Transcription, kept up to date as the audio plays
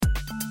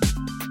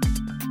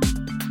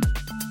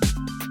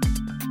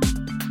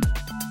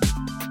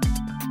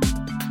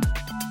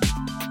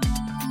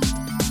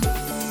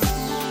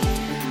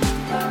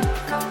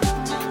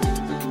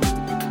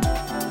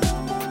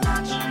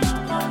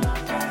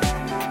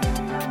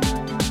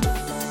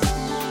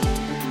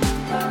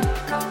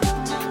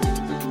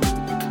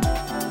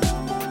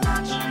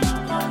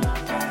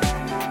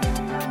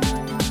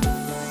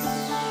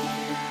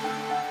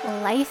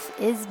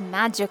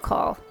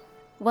magical.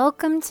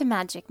 Welcome to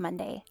Magic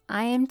Monday.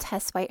 I am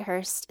Tess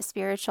Whitehurst,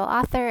 spiritual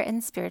author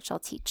and spiritual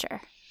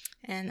teacher.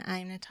 And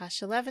I'm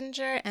Natasha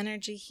Levenger,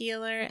 energy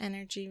healer,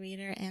 energy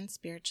reader, and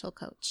spiritual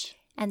coach.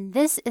 And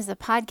this is a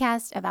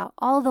podcast about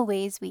all the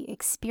ways we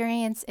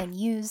experience and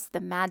use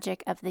the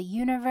magic of the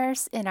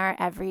universe in our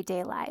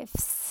everyday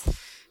lives.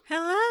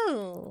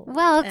 Hello.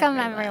 Welcome,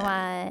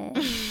 everyone.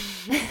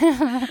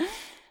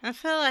 I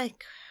feel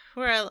like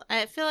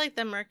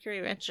the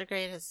Mercury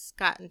retrograde has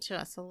gotten to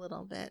us a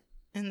little bit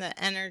in the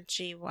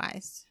energy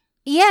wise.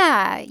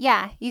 Yeah.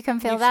 You can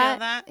feel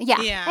that? Feel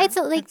that? Yeah. It's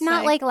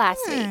not like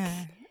last week.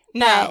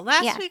 No,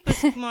 last week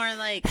was more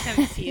like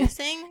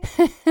confusing.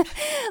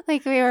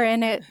 Like we were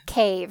in a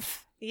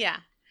cave. Yeah.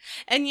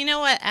 And you know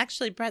what?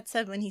 Actually, Brett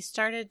said when he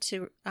started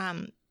to,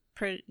 edit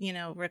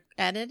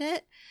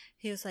it,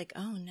 he was like,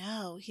 oh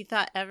no. He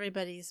thought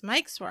everybody's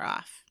mics were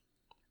off.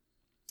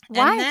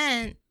 Why? And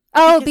then...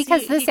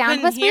 because the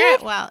sound was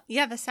weird? Well,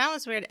 yeah, the sound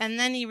was weird. And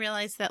then he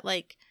realized that,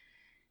 like,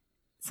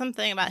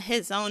 something about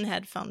his own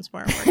headphones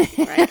weren't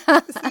working right.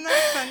 Isn't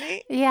that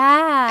funny?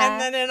 Yeah.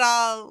 And then it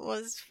all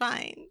was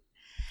fine.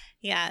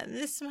 Yeah,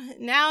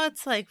 now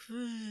it's like,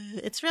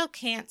 it's real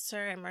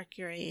Cancer and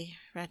Mercury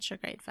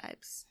retrograde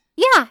vibes.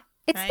 Yeah,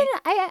 it's right? been,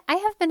 I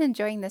have been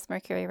enjoying this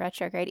Mercury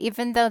retrograde,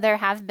 even though there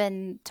have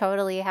been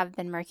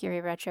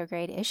Mercury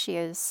retrograde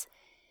issues.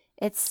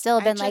 It's still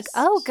been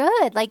oh,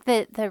 good. Like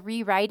the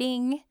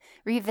rewriting,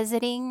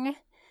 revisiting,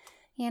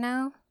 you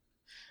know?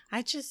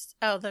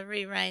 The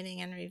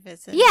rewriting and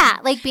revisiting. Yeah,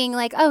 like being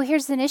like, oh,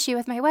 here's an issue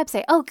with my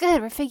website. Oh,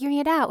 good, we're figuring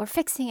it out. We're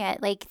fixing it.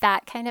 Like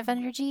that kind of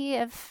energy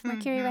of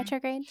Mercury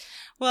retrograde.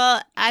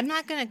 Well, I'm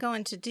not going to go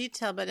into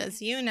detail, but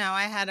as you know,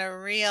 I had a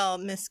real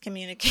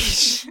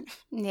miscommunication.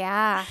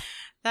 Yeah.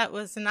 That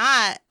was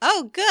not,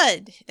 oh,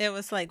 good. It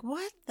was like,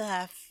 what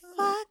the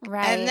fuck?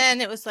 Right. And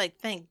then it was like,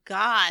 thank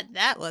God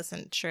that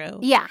wasn't true.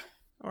 Yeah.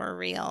 Or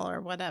real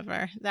or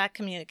whatever. That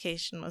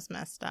communication was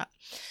messed up.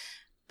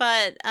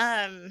 But,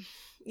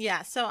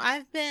 yeah, so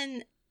I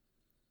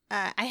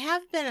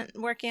have been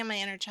working on my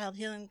inner child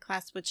healing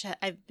class, which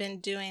I've been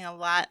doing a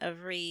lot of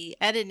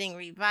editing,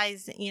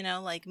 revising,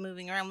 like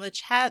moving around,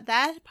 which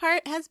that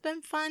part has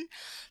been fun.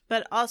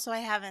 But also I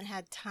haven't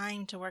had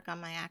time to work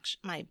on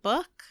my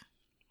book.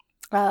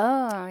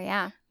 Oh,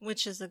 yeah.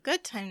 Which is a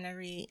good time to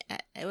read,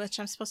 which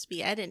I'm supposed to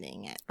be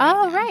editing it.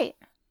 Right.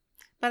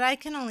 But I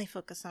can only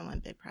focus on one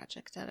big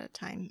project at a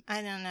time.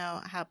 I don't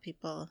know how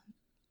people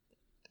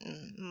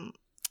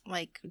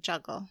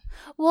juggle.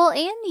 Well,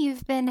 and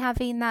you've been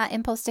having that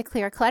impulse to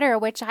clear clutter,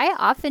 which I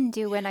often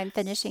do when I'm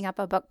finishing up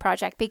a book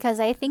project, because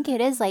I think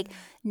it is like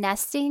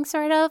nesting,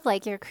 sort of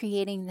like you're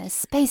creating this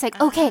space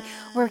like, okay,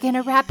 we're going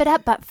to wrap it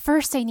up, but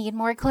first I need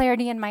more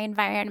clarity in my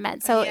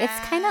environment. So It's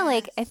kind of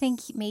like, I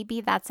think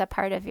maybe that's a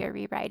part of your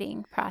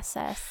rewriting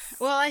process.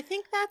 Well, I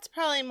think that's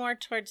probably more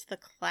towards the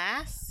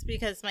class,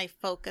 because my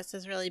focus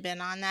has really been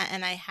on that,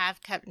 and I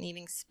have kept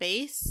needing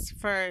space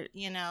for,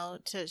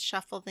 to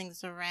shuffle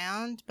things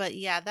around. But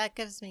yeah, that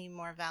gives me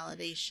more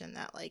validation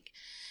that, like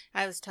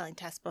I was telling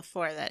Tess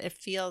before, that it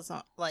feels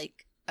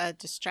like a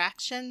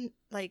distraction.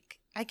 Like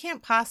I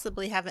can't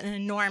possibly have an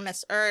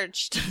enormous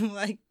urge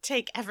to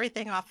take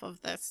everything off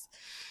of this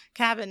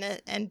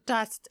cabinet and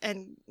dust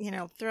and,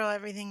 throw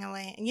everything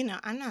away.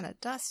 I'm not a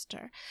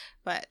duster,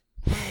 but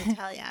let me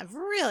tell you, I've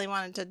really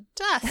wanted to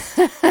dust.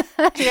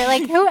 You're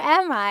like, who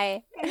am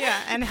I? Yeah,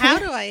 and how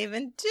do I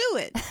even do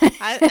it?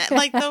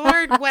 The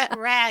word wet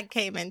rag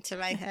came into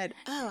my head.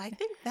 Oh, I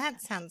think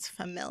that sounds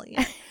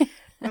familiar.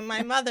 And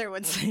my mother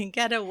would say,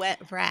 get a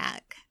wet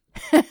rag.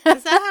 Is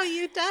that how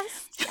you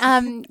dust?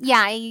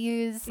 Yeah, I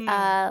use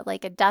a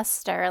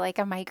duster, like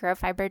a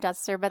microfiber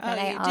duster, but then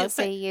I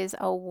also use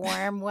a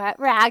warm wet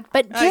rag,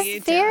 but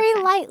just very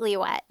lightly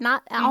wet,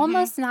 not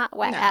almost not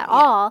wet at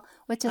all,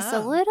 with just a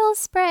little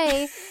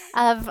spray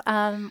of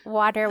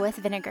water with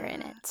vinegar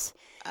in it.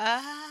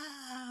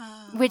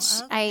 Which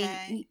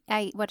okay.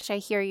 I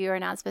hear you are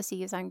not supposed to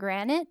use on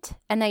granite,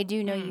 and I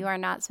do know you are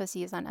not supposed to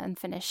use on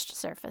unfinished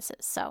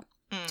surfaces. So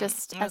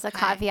just as a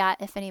caveat,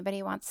 if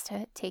anybody wants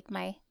to take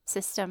my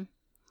system.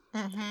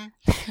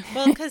 Mm-hmm.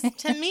 Well, because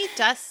to me,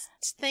 dust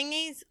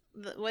thingies,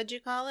 what'd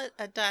you call it?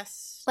 A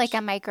dust? Like a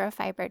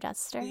microfiber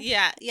duster.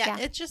 Yeah.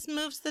 It just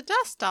moves the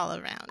dust all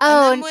around.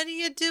 Oh. And then what do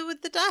you do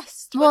with the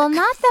dust? Well,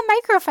 not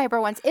the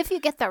microfiber ones. If you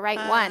get the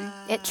right one,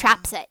 it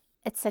traps it.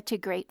 It's such a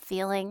great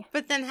feeling.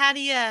 But then how do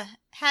you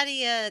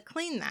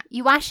clean that?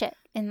 You wash it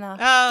in the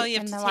you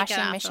have in to the take washing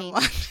it off machine.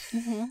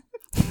 Mm-hmm.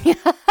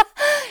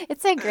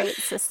 It's a great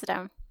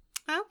system.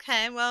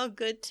 Okay, well,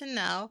 good to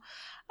know.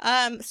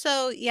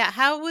 So yeah,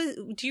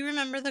 do you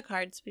remember the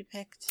cards we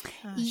picked?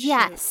 Oh,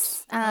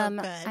 yes. Good.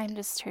 I'm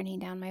just turning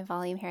down my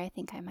volume here. I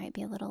think I might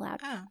be a little loud.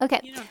 Oh, okay.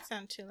 You don't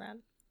sound too loud.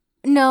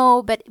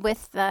 No, but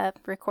with the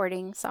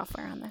recording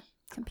software on the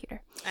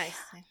computer. I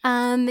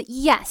see.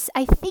 Yes,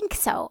 I think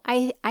so.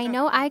 I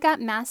know I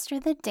got Master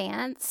the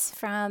Dance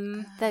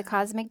from the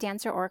Cosmic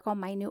Dancer Oracle,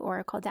 my new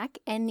Oracle deck,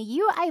 and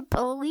you, I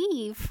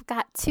believe,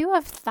 got Two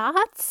of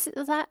Thoughts.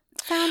 Does that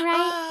sound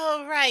right?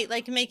 Oh, right,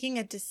 like making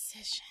a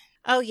decision.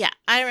 Oh, yeah.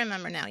 I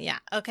remember now. Yeah.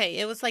 Okay.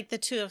 It was like the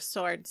Two of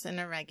Swords in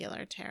a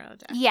regular tarot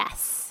deck.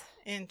 Yes.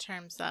 In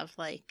terms of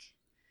like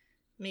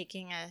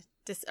making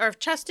or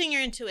trusting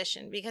your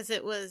intuition, because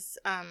it was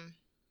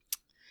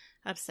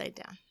upside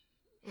down,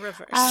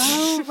 reverse.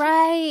 Oh,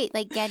 right.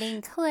 Like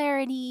getting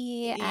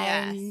clarity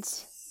and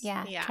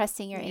yeah,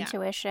 trusting your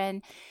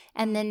intuition.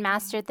 And then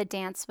Master the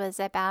Dance was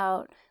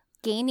about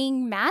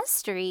gaining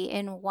mastery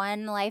in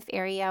one life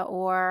area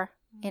or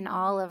in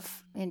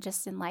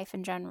just in life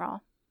in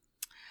general.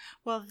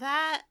 Well,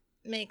 that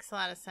makes a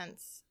lot of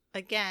sense.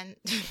 Again,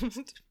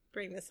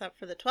 bring this up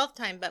for the 12th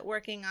time, but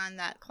working on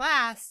that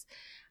class,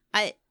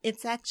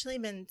 it's actually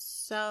been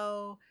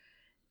so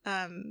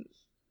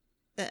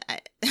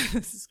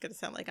this is going to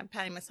sound like I'm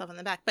patting myself on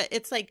the back, but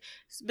it's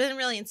been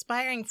really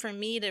inspiring for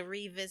me to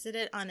revisit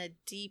it on a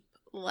deep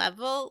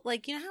level.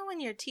 Like, you know how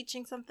when you're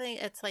teaching something,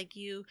 it's like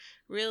you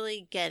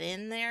really get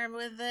in there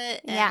with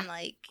it and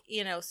like,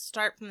 you know,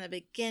 start from the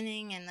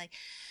beginning. And like,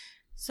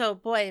 so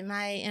boy,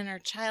 my inner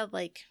child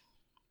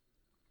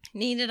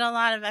needed a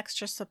lot of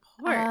extra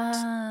support,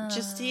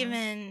 just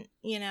even,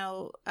 you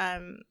know,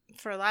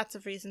 for lots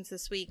of reasons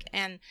this week.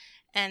 And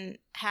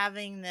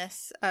having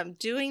this,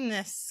 doing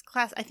this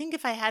class, I think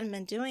if I hadn't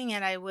been doing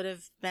it, I would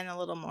have been a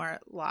little more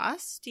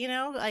lost, you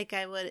know, like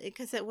I would,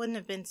 because it wouldn't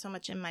have been so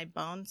much in my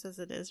bones as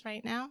it is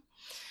right now.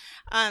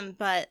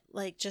 But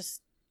like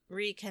just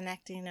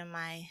reconnecting to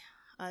my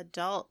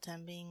adult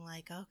and being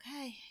like,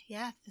 okay,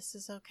 yeah, this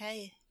is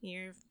okay.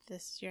 You're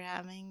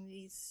having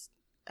these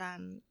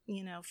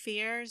you know,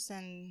 fears,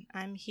 and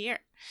I'm here.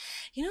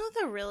 You know,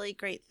 the really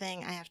great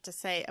thing I have to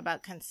say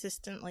about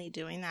consistently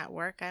doing that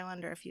work, I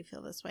wonder if you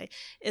feel this way,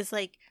 is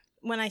like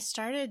when I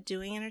started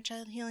doing inner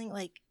child healing,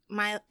 like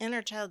my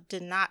inner child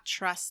did not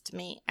trust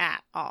me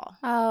at all.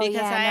 Oh, because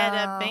I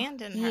had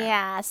abandoned her.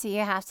 Yeah, so you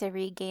have to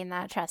regain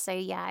that trust. So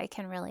yeah, I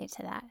can relate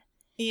to that.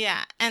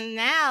 Yeah, and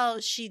now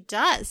she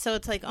does. So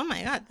it's like, oh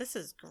my God, this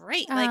is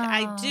great. Like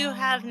I do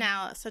have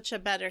now such a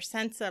better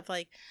sense of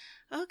like,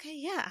 okay,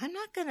 yeah, I'm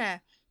not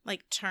gonna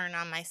like turn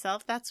on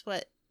myself.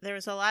 There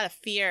was a lot of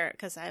fear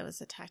because I was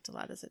attacked a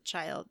lot as a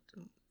child,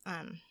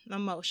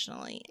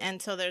 emotionally.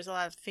 And so there's a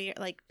lot of fear,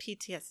 like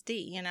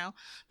PTSD, you know,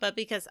 but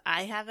because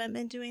I haven't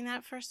been doing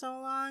that for so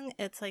long,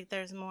 it's like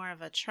there's more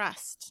of a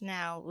trust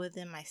now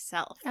within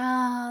myself.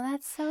 Oh,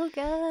 that's so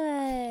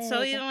good.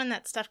 So even when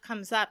that stuff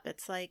comes up,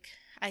 it's like,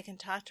 I can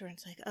talk to her and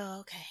it's like, oh,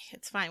 okay,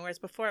 it's fine. Whereas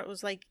before it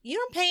was like, you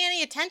don't pay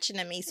any attention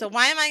to me, so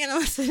why am I going to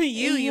listen to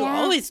you? You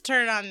always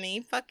turn on me.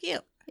 Fuck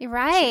you.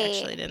 Right. She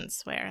actually didn't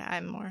swear.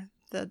 I'm more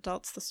the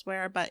adults the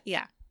swear, but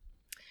yeah.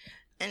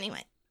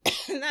 Anyway,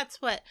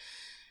 that's what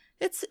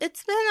it's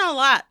been a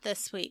lot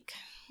this week.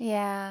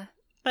 Yeah.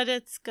 But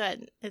it's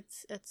good.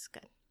 It's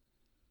good.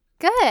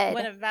 Good.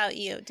 What about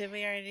you? Did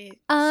we already say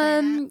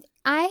that?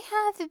 I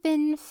have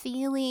been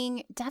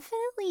feeling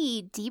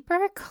definitely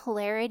deeper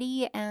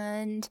clarity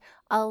and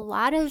a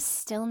lot of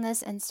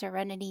stillness and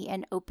serenity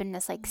and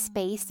openness, like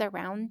space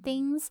around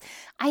things.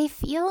 I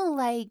feel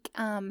like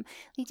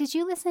did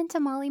you listen to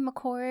Molly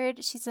McCord?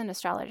 She's an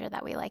astrologer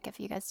that we like, if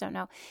you guys don't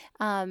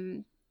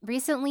know.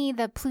 Recently,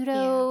 the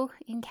Pluto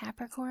in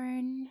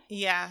Capricorn.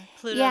 Yeah,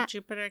 Pluto,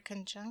 Jupiter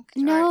conjunct.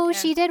 No,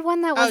 she did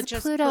one that was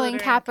Pluto in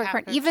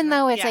Capricorn. Even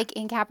though it's like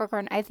in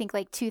Capricorn, I think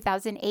like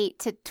 2008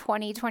 to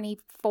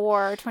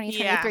 2024,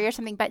 2023 or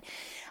something. But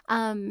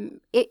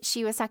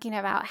she was talking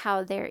about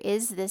how there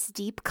is this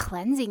deep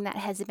cleansing that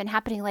has been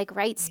happening, like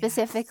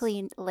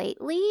specifically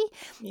lately.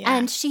 Yeah.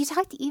 And she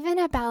talked even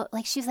about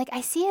like, she was like, I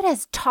see it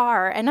as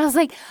tar. And I was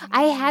like,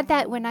 I had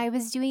that when I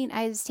was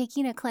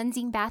taking a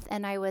cleansing bath,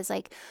 and I was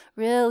like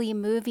really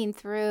moving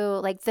through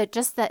like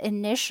the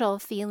initial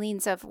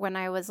feelings of when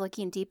I was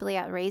looking deeply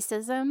at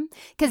racism,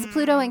 because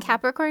Pluto and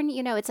Capricorn,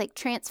 you know, it's like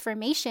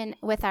transformation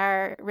with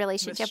our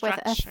relationship with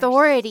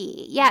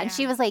authority. Yeah. And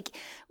she was like,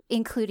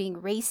 including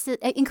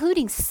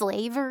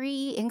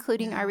slavery,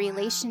 including our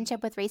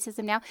relationship with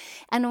racism now.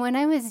 And when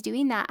I was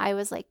doing that, I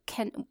was like,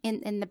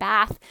 in the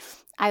bath,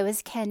 I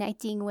was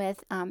connecting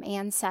with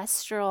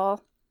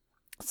ancestral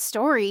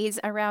stories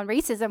around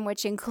racism,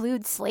 which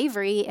includes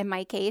slavery in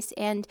my case.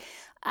 And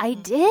I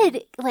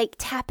did like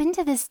tap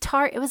into this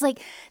tar. It was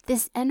like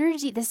this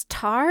energy, this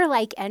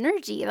tar-like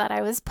energy that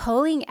I was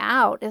pulling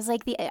out. It was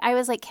like I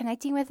was like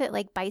connecting with it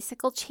like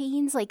bicycle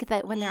chains, like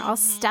that when they're all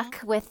stuck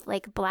with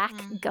like black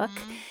gook.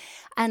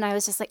 And I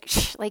was just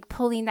like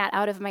pulling that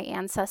out of my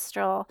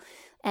ancestral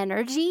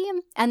energy.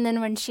 And then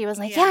when she was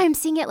like, yeah, I'm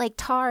seeing it like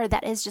tar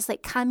that is just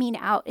like coming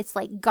out, it's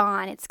like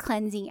gone, it's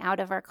cleansing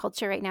out of our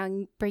culture right now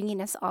and bringing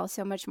us all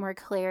so much more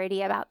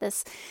clarity about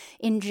this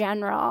in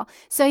general.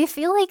 So I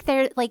feel like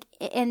they're like,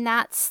 and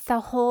that's the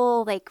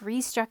whole like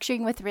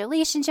restructuring with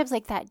relationships,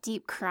 like that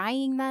deep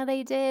crying that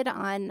I did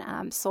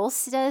on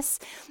solstice.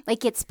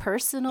 Like it's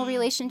personal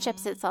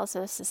relationships, it's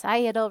also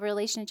societal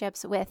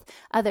relationships with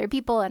other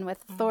people and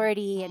with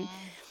authority and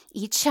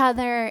each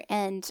other.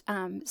 And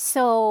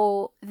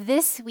so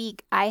this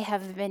week I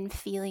have been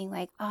feeling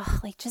like,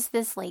 like just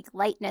this like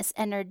lightness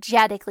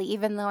energetically,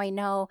 even though I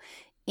know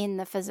in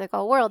the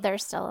physical world,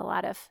 there's still a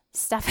lot of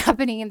stuff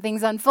happening and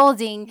things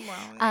unfolding.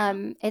 Well,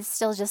 yeah. It's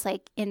still just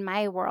like in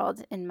my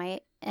world, in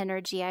my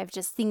energy,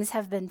 things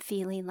have been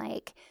feeling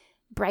like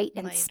bright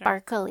and Lighter.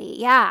 sparkly.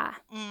 Yeah.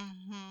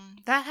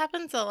 That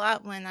happens a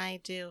lot when I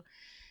do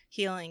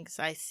healings.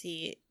 I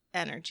see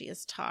energy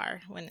as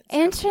tar when it's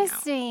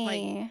Interesting.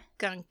 coming out. Like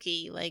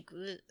gunky, like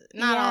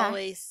not Yeah.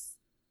 always.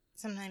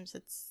 Sometimes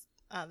it's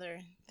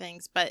other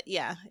things, but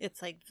yeah,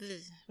 it's like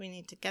we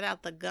need to get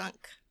out the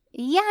gunk.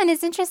 Yeah, and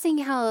it's interesting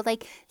how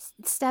like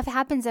stuff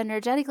happens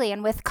energetically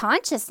and with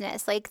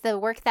consciousness, like the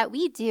work that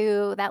we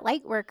do, that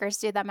light workers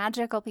do, that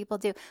magical people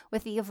do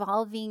with the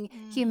evolving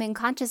human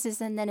consciousness.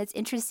 And then it's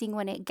interesting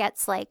when it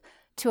gets like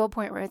to a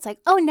point where it's like,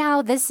 oh,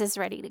 now this is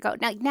ready to go.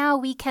 Now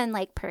we can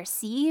like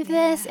perceive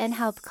this and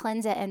help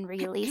cleanse it and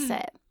release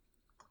it.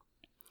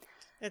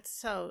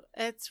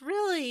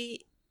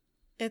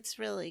 It's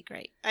really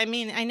great. I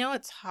mean, I know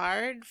it's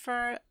hard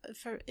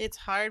it's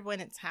hard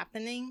when it's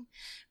happening,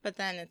 but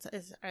then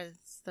is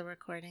the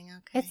recording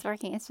okay? It's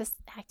working. It's just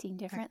acting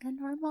different than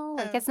normal.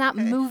 Like it's not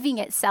moving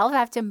itself. I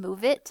have to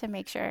move it to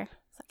make sure.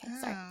 It's okay.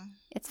 Sorry.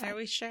 It's fine. Are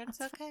we sure it's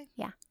okay?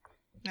 Yeah.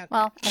 Okay.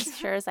 Well, as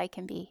sure as I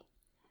can be.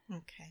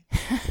 Okay.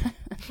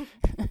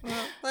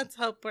 Well, let's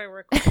hope we're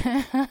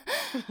recording.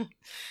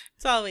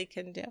 It's all we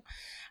can do.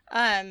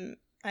 I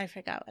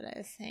forgot what I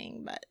was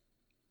saying, but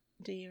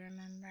do you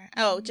remember?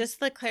 Oh,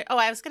 just the clear. Oh,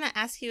 I was going to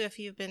ask you if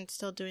you've been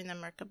still doing the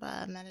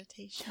Merkaba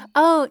meditation.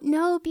 Oh,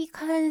 no,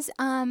 because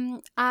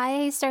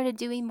I started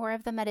doing more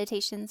of the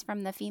meditations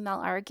from the female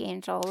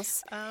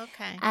archangels. Oh,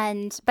 okay.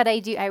 But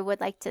I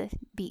would like to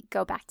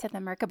go back to the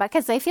Merkaba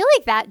because I feel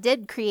like that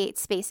did create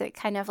space. It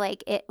kind of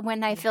like it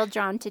when I feel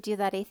drawn to do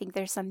that, I think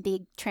there's some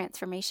big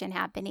transformation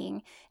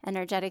happening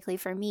energetically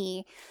for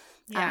me.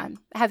 Yeah.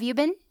 Have you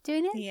been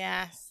doing it?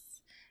 Yes.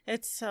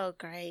 It's so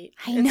great.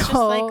 I know. Just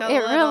like it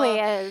really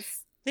is.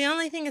 The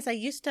only thing is I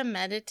used to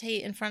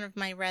meditate in front of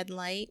my red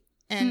light,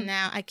 and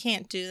now I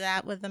can't do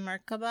that with the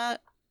Merkaba,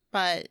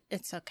 but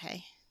it's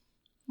okay.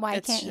 Why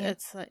can't you?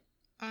 It's like...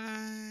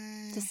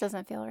 just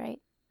doesn't feel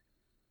right.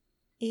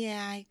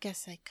 Yeah, I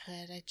guess I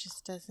could. It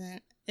just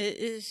doesn't... It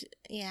is...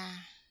 Yeah.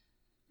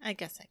 I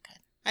guess I could.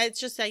 It's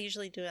just I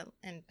usually do it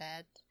in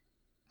bed,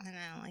 and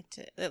I don't like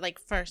to... Like,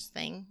 first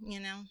thing, you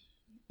know?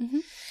 Mm-hmm.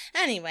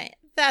 Anyway,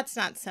 that's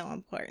not so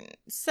important.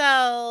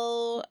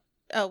 So,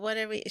 what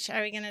are we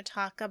going to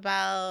talk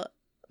about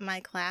my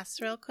class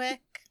real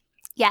quick?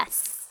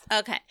 Yes.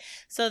 Okay.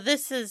 So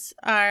this is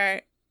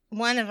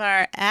one of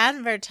our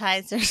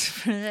advertisers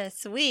for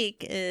this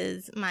week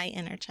is my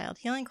inner child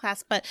healing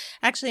class. But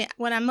actually,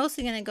 what I'm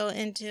mostly going to go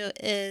into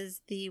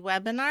is the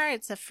webinar.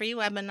 It's a free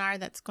webinar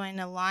that's going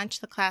to launch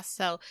the class.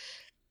 So,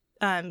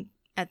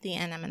 at the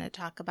end, I'm going to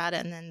talk about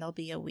it, and then there'll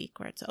be a week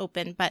where it's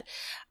open. But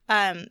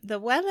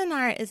the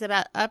webinar is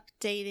about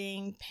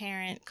updating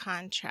parent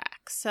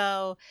contracts.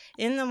 So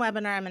in the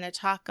webinar, I'm going to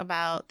talk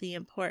about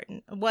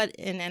what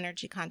an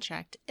energy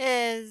contract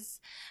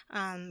is,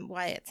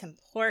 why it's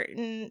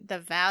important, the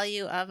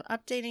value of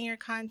updating your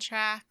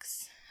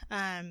contracts.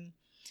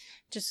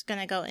 Just going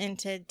to go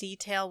into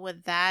detail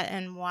with that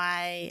and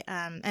why,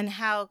 and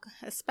how,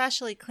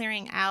 especially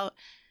clearing out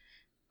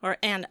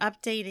and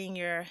updating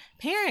your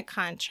parent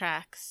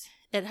contracts,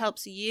 it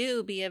helps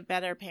you be a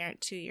better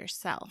parent to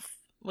yourself,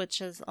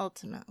 which is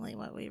ultimately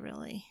what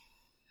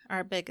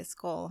our biggest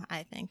goal,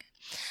 I think.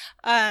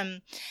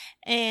 And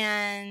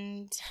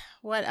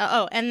what?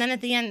 Oh, and then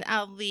at the end,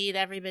 I'll lead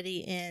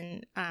everybody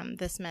in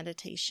this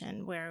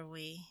meditation where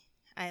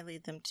I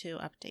lead them to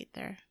update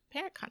their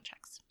parent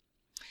contracts.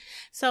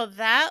 So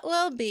that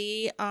will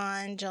be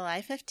on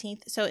July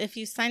 15th. So if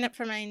you sign up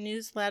for my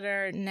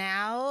newsletter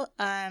now,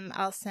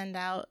 I'll send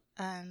out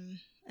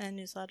a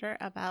newsletter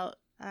about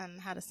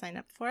how to sign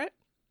up for it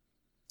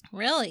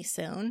really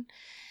soon.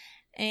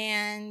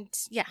 And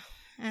yeah,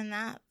 and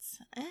that's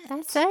it.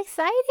 That's so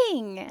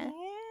exciting. Yeah,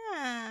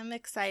 I'm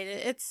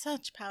excited. It's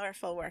such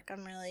powerful work.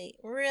 I'm really,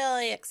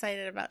 really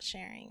excited about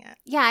sharing it.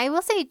 Yeah, I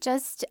will say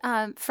just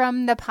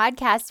from the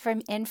podcast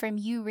from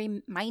you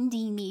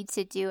reminding me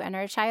to do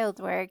inner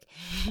child work,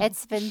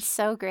 it's been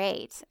so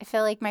great. I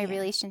feel like my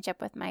relationship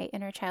with my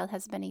inner child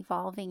has been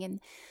evolving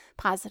in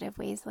positive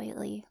ways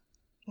lately.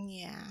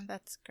 Yeah,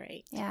 that's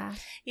great. Yeah.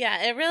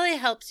 Yeah, it really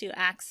helps you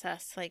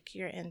access like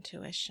your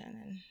intuition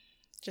and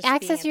just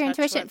access your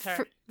intuition.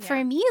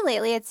 For me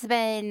lately, it's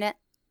been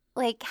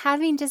like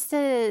having just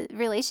a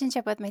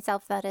relationship with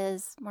myself that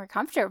is more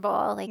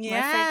comfortable, like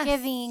more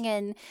forgiving.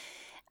 And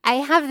I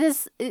have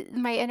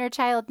my inner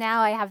child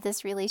now, I have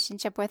this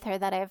relationship with her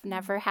that I've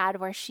never had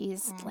where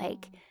she's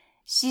like,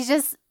 she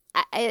just,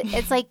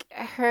 it's like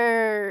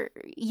her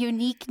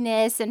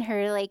uniqueness and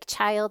her like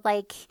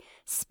childlike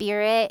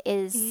spirit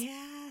is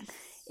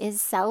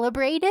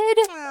celebrated.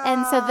 Aww,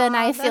 and so then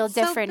I feel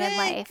different in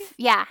life.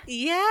 Yeah.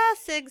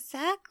 Yes,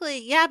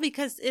 exactly. Yeah,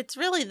 because it's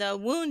really the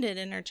wounded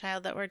inner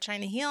child that we're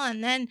trying to heal.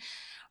 And then,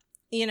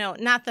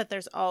 not that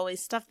there's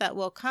always stuff that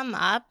will come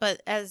up,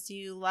 but as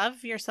you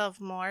love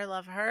yourself more,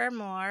 love her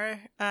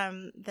more,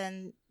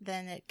 then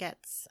it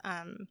gets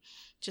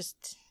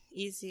just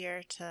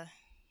easier to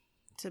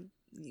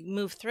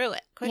move through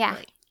it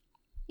quickly.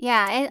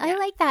 Yeah, I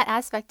like that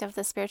aspect of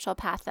the spiritual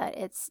path, that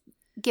it's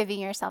giving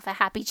yourself a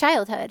happy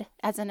childhood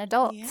as an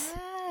adult. Yes.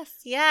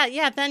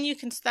 Yeah. Then you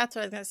can, that's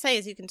what I was going to say,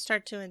 is you can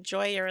start to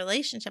enjoy your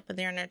relationship with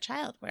your inner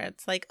child, where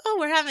it's like, oh,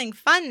 we're having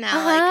fun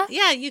now. Like,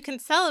 yeah, you can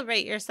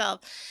celebrate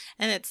yourself.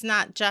 And it's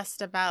not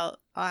just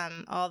about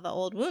all the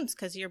old wounds,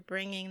 because you're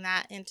bringing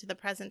that into the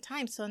present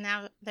time. So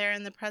now they're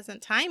in the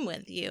present time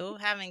with you,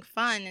 having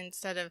fun,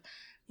 instead of,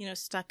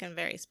 stuck in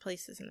various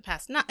places in the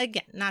past.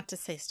 Not to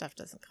say stuff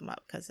doesn't come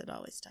up, because it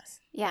always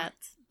does. Yeah.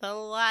 That's the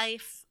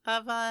life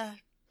of a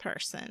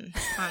person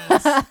on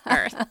this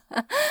earth.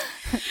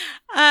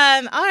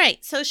 All right.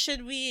 So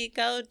should we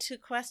go to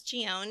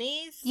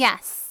questiones?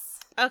 Yes.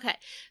 Okay.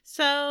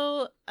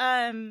 So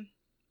I'm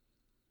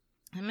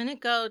going to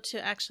go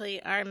to actually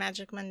our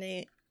Magic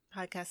Monday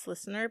podcast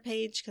listener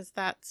page, because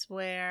that's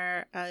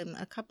where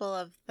a couple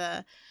of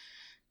the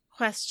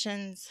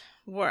questions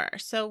were.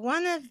 So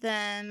one of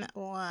them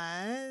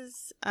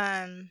was,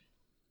 let's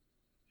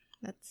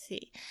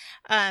see.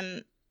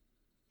 I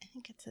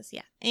think it says,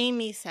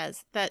 Amy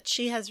says that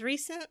she has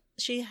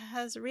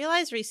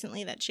realized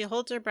recently that she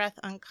holds her breath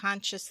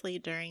unconsciously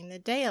during the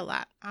day a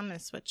lot. I'm going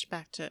to switch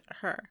back to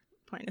her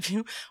point of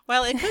view.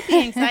 Well, it could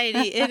be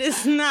anxiety. It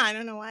is not. I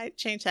don't know why I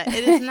changed that.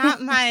 It is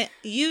not my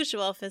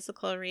usual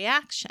physical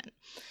reaction.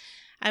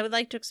 I would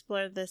like to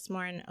explore this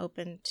more and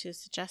open to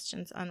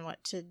suggestions on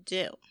what to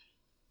do.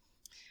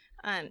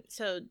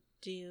 So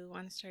do you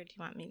want to start? Or do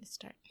you want me to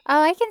start?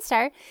 Oh, I can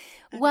start.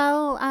 Okay.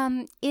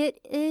 Well, it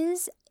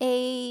is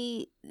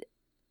a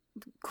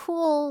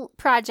cool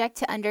project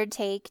to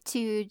undertake,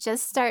 to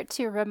just start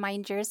to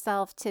remind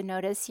yourself to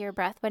notice your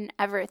breath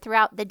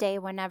throughout the day,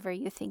 whenever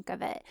you think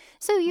of it.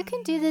 So you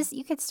can do this.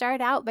 You could start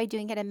out by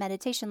doing it in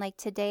meditation. Like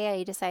today,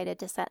 I decided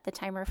to set the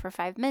timer for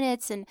 5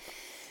 minutes and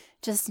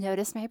just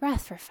notice my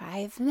breath for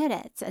 5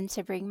 minutes, and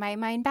to bring my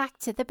mind back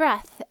to the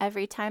breath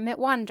every time it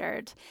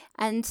wandered.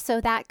 And so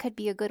that could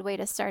be a good way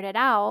to start it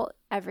out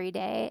every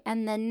day.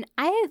 And then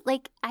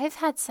I've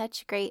had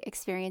such great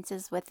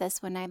experiences with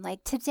this, when I'm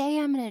like, today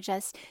I'm going to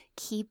just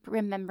keep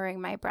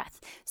remembering my breath.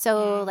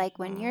 So like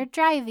when you're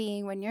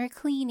driving, when you're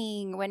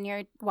cleaning, when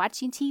you're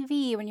watching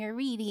TV, when you're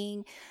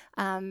reading,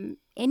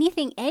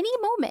 anything, any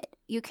moment,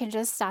 you can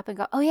just stop and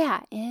go, oh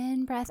yeah,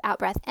 in breath, out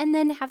breath, and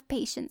then have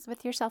patience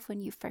with yourself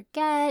when you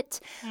forget.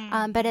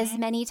 But as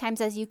many times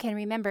as you can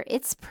remember,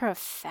 it's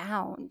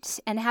profound,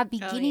 and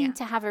beginning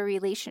to have a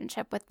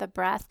relationship with the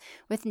breath,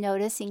 with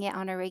noticing it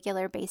on a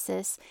regular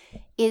basis,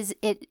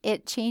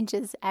 it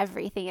changes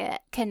everything.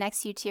 It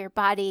connects you to your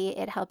body.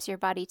 It helps your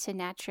body to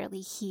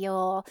naturally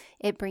heal.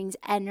 It brings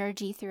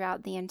energy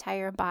throughout the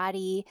entire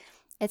body.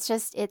 It's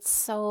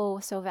so,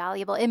 so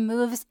valuable. It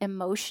moves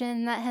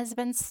emotion that has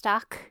been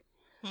stuck.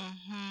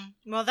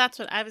 Mm-hmm. Well, that's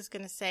what I was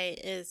going to say,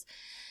 is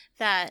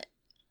that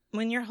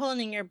when you're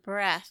holding your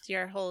breath,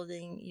 you're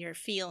holding your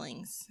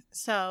feelings.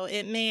 So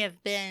it may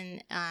have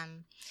been,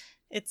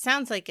 it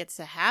sounds like it's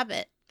a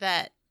habit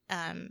that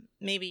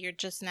maybe you're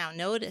just now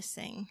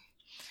noticing,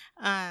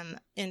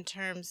 in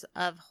terms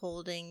of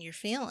holding your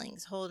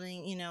feelings,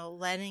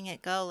 letting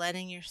it go,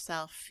 letting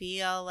yourself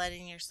feel,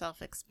 letting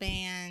yourself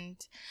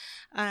expand.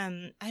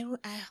 A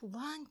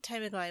long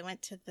time ago, I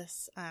went to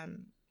this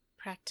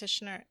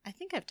practitioner. I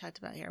think I've talked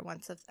about it here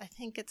once. I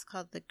think it's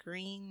called the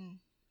Greenberg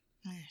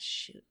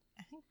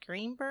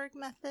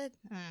method.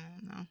 I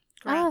don't know.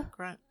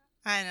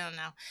 I don't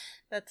know.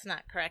 That's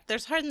not correct.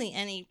 There's hardly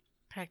any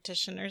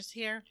practitioners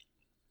here.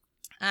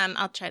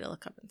 I'll try to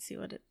look up and see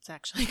what it's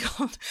actually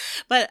called.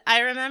 But I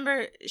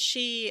remember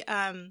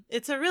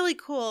it's a really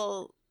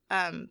cool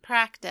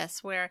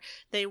practice where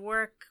they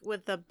work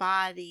with the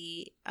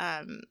body.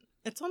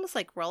 It's almost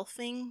like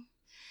rolfing,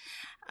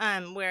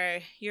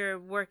 where you're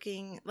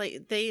working,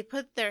 like they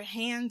put their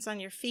hands on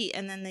your feet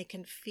and then they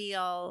can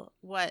feel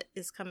what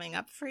is coming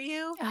up for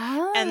you.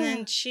 Oh. And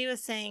then she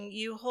was saying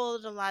you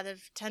hold a lot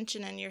of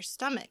tension in your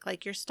stomach,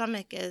 like your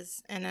stomach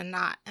is in a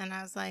knot. And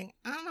I was like,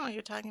 I don't know what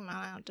you're talking about.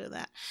 I don't do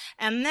that.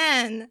 And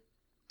then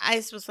I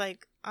was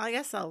like, I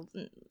guess I'll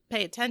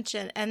pay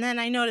attention. And then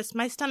I noticed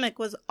my stomach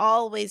was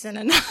always in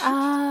a knot.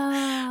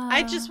 Oh.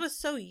 I just was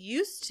so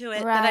used to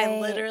it that I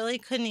literally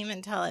couldn't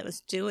even tell I was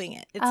doing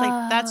it. It's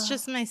like, that's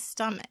just my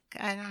stomach.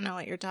 I don't know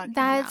what you're talking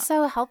about. That's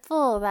so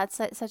helpful.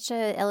 That's such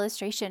an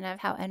illustration of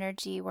how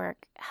energy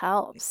work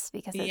helps,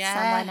 because it's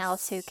someone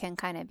else who can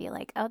kind of be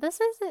like, oh,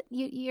 this is it.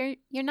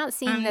 You're not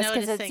seeing this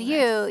because it's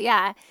you. This.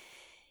 Yeah.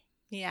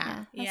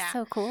 Yeah. That's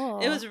so cool.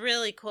 It was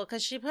really cool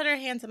because she put her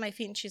hands on my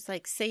feet and she's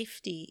like,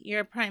 safety.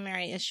 Your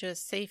primary issue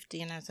is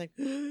safety. And I was like,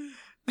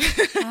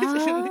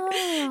 I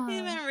didn't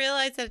even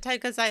realize at the time,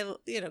 because I,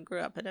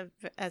 grew up in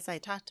as I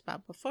talked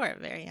about before, a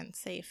very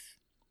unsafe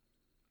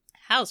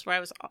house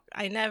where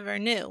I never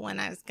knew when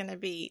I was going to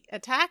be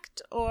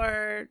attacked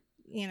or,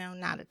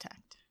 not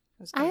attacked.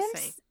 I was going to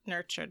say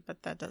nurtured,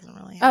 but that doesn't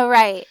really happen. Oh,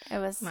 right. It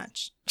was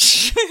much.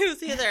 It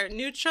was either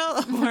neutral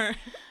or,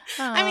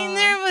 I mean,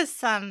 there was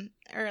some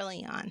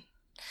early on.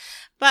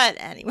 But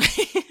anyway,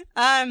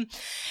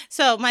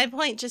 so my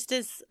point just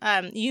is,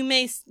 you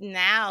may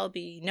now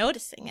be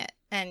noticing it.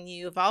 and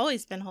you've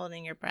always been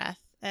holding your breath.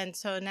 And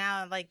so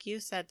now, like you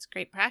said, it's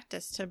great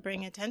practice to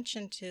bring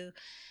attention to,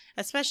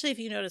 especially if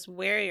you notice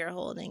where you're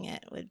holding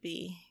it would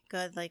be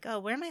good. Like, oh,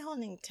 where am I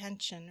holding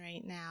tension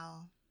right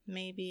now?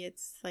 Maybe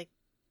it's like,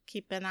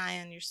 keep an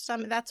eye on your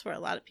stomach. That's where a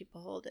lot of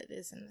people hold it,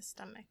 is in the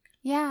stomach.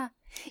 Yeah.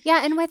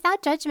 Yeah. And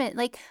without judgment,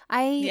 like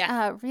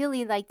I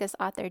really like this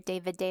author,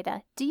 David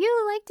Deida. Do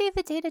you like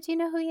David Deida? Do you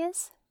know who he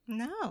is?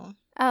 No.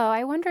 Oh,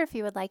 I wonder if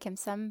you would like him.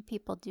 Some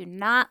people do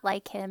not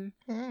like him.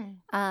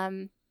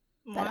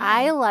 But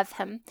I love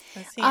him.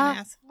 Is he an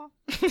asshole?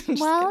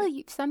 Well,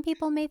 some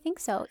people may think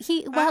so.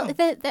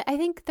 I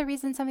think the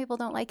reason some people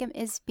don't like him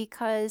is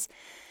because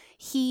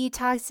he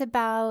talks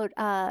about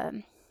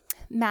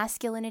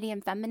masculinity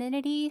and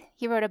femininity.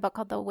 He wrote a book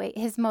called The Way.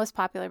 His most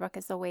popular book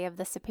is The Way of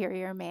the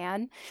Superior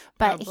Man.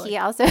 But he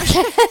also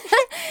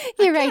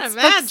he writes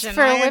books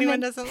for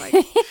women. Doesn't like.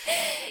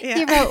 Yeah.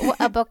 He wrote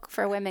a book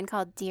for women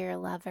called Dear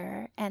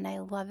Lover, and I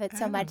love it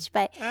so much.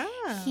 But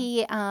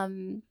he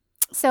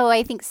so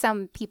I think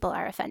some people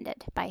are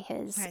offended by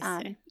his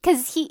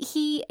because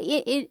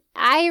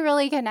I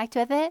really connect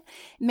with it.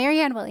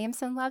 Marianne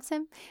Williamson loves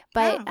him,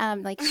 but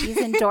like she's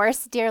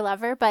endorsed Dear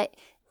Lover, but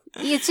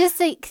it's just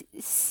like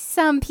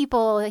some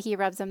people he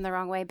rubs them the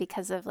wrong way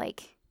because of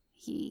like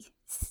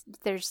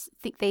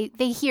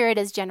they hear it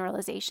as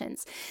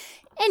generalizations.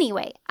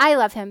 Anyway, I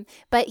love him,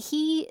 but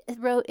he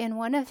wrote in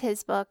one of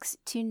his books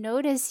to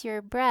notice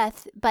your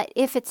breath, but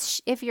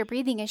if your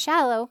breathing is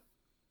shallow,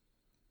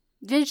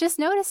 just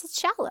notice it's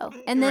shallow,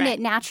 and then it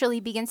naturally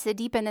begins to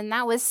deepen. And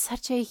that was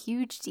such a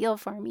huge deal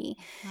for me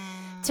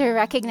to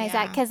recognize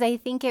that, because I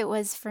think it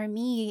was for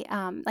me,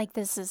 like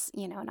this is,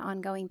 an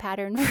ongoing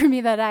pattern for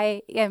me that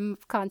I am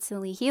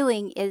constantly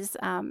healing is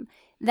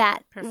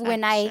that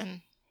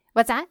perfection.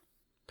 What's that?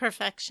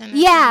 Perfection.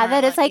 Yeah,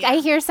 that it's like I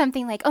hear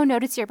something like, oh,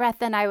 notice your breath.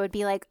 Then I would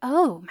be like,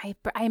 oh,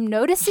 I'm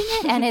noticing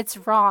it and it's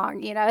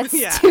wrong.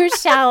 It's too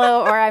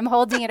shallow, or I'm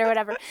holding it or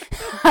whatever.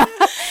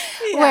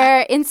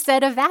 Where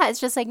instead of that, it's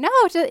just like, no,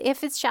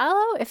 if it's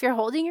shallow, if you're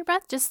holding your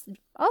breath, just,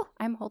 oh,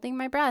 I'm holding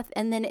my breath.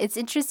 And then it's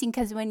interesting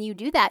because when you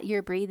do that,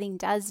 your breathing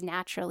does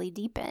naturally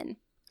deepen.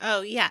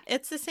 Oh, yeah.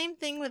 It's the same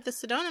thing with the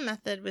Sedona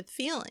method with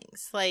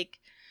feelings. Like,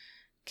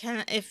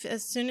 if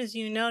as soon as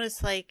you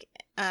notice, like,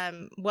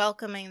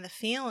 welcoming the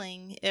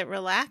feeling, it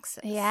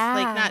relaxes. Yeah.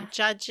 Like not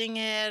judging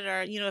it,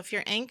 or, if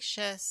you're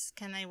anxious,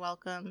 can I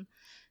welcome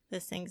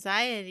this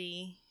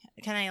anxiety?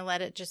 Can I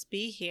let it just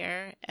be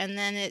here? And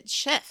then it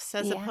shifts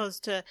as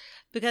opposed to,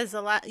 because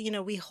a lot,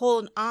 we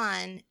hold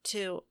on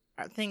to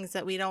things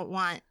that we don't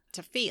want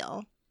to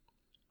feel.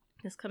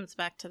 This comes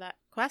back to that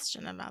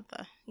question about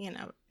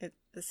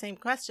the same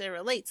question. It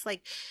relates,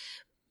 like,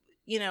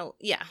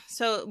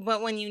 So,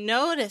 but when you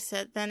notice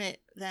it, then it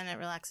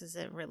relaxes,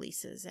 it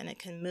releases, and it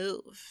can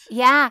move.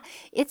 Yeah,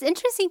 it's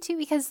interesting too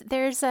because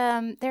there are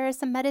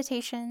some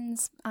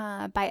meditations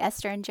by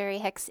Esther and Jerry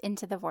Hicks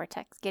into the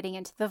vortex, getting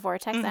into the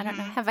vortex. I don't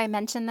know. Have I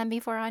mentioned them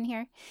before on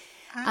here?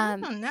 I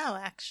don't know,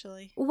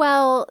 actually.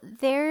 Well,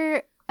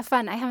 they're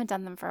fun. I haven't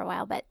done them for a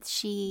while, but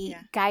she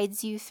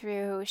guides you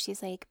through.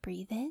 She's like,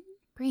 breathe in,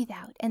 breathe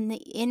out, and the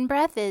in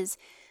breath is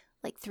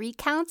like 3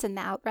 counts and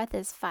the out breath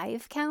is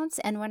 5 counts.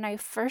 And when I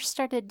first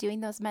started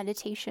doing those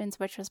meditations,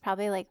 which was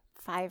probably like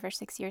 5 or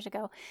 6 years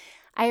ago,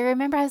 I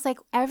remember I was like,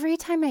 every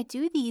time I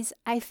do these,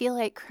 I feel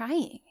like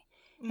crying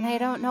and I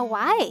don't know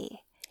why.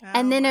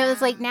 And then it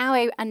was like, now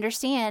I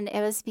understand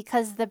it was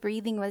because the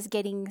breathing was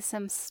getting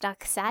some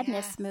stuck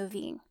sadness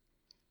moving.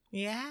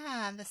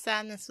 Yeah, the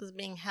sadness was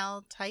being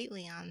held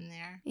tightly on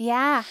there.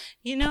 Yeah.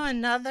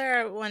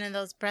 Another one of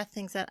those breath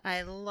things that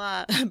I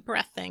love,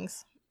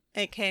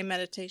 aka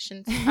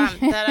meditations,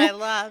 that I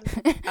love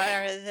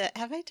are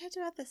have I talked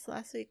about this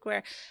last week,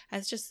 where I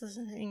was just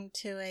listening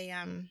to a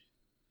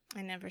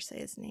I never say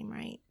his name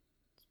right,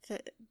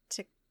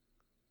 Thich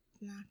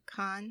Nhat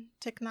Hanh.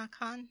 Thich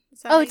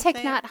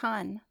Nhat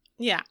Hanh.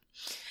 Yeah.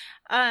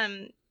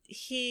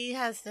 He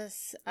has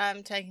this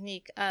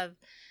technique of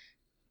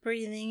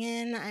breathing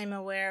in, I'm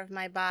aware of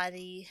my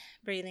body.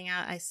 Breathing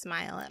out, I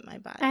smile at my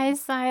body. I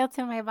smile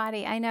to my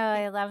body. I know.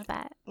 I love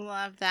that.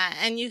 Love that.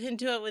 And you can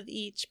do it with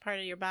each part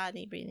of your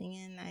body. Breathing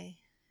in, I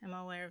am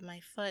aware of my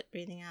foot.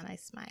 Breathing out, I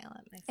smile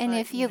at my foot. And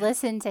if you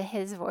listen to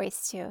his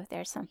voice too,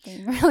 there's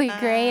something really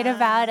great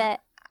about it.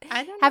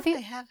 I don't know if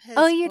I have his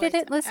voice. You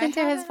didn't listen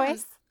to his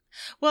voice?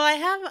 Well, I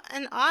have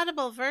an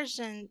Audible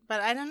version, but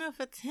I don't know if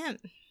it's him.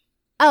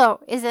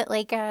 Oh, is it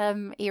like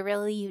a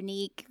really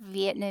unique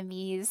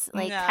Vietnamese,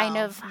 kind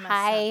of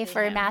high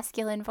for a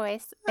masculine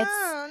voice?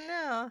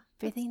 No.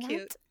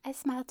 Breathing out, I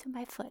smile to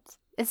my foot.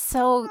 It's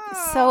so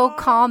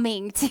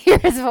calming to hear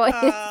his voice.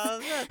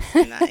 Oh,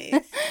 that's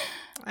nice.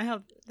 I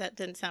hope that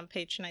didn't sound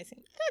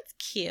patronizing. That's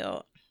cute.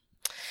 All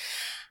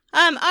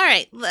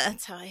right.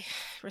 That's how I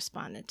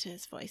responded to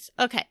his voice.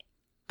 Okay.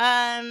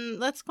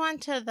 Let's go on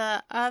to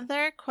the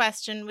other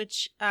question,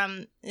 which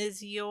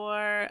is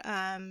your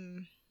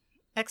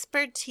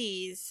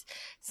expertise.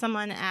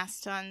 Someone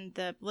asked on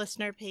the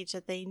listener page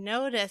that they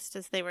noticed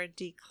as they were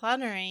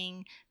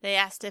decluttering, they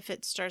asked if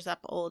it stirs up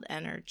old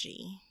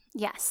energy.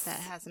 Yes. that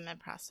hasn't been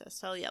processed.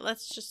 So yeah,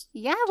 let's just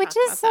which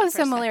is so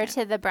similar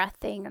to the breath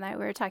thing that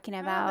we were talking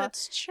about. Oh,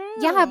 that's true.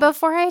 Yeah,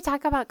 before I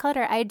talk about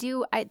clutter,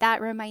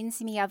 that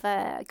reminds me of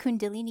a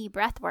Kundalini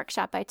breath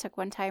workshop I took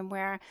one time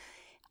where,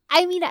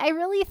 I mean, I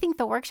really think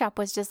the workshop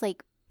was just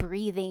like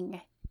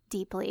breathing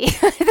deeply.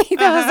 I think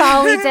that was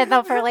all we did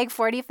though for like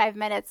 45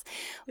 minutes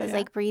was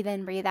like breathe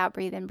in, breathe out,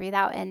 breathe in, breathe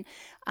out. And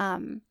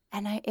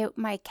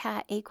my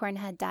cat Acorn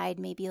had died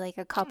maybe like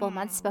a couple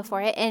months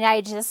before it, and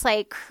I just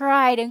like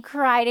cried and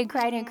cried and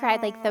cried and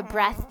cried, like the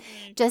breath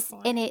just,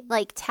 and it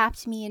like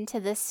tapped me into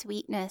the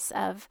sweetness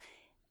of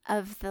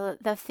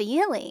the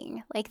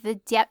feeling, like the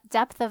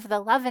depth of the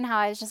love, and how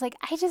I was just like,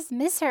 I just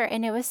miss her,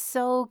 and it was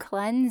so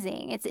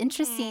cleansing. It's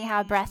interesting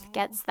how breath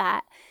gets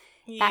that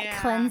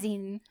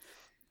cleansing,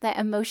 the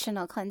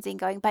emotional cleansing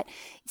going. But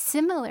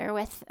similar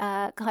with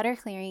clutter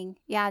clearing,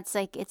 it's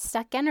like it's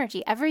stuck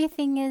energy.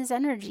 Everything is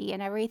energy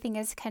and everything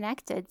is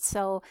connected.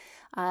 So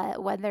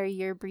whether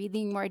you're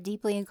breathing more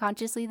deeply and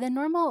consciously than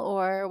normal,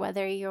 or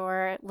whether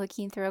you're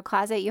looking through a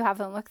closet you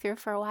haven't looked through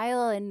for a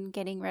while and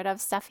getting rid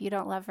of stuff you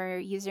don't love or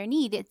use or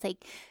need, it's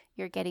like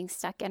you're getting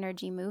stuck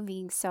energy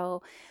moving.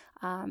 So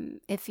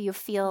if you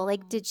feel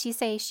like, did she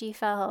say she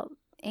felt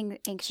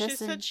anxious? She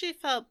said she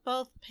felt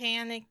both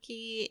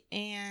panicky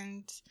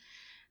and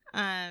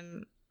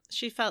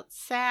she felt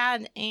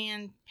sad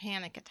and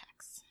panic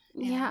attacks.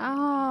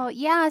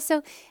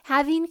 So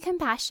having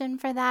compassion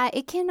for that.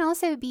 It can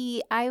also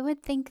be, I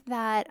would think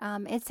that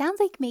it sounds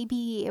like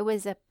maybe it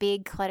was a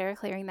big clutter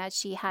clearing that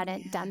she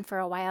hadn't done for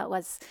a while. It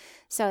was,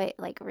 so it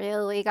like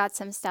really got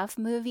some stuff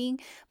moving.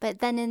 But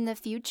then in the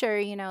future,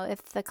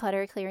 if the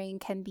clutter clearing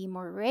can be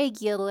more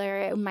regular,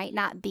 it might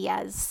not be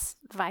as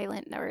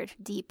violent or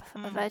deep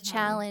of a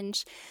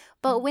challenge.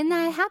 But when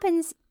that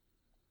happens,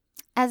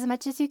 as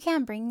much as you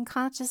can, bring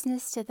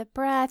consciousness to the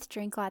breath,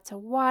 drink lots of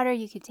water.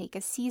 You could take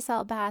a sea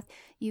salt bath.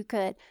 You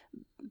could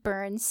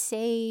burn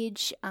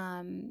sage.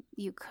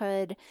 You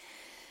could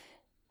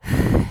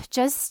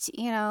just,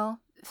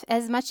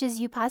 as much as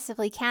you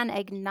possibly can,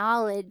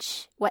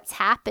 acknowledge what's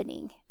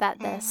happening.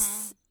 That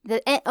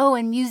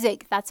and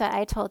music. That's what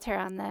I told her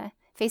on the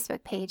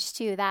Facebook page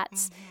too.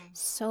 That's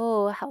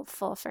so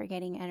helpful for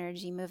getting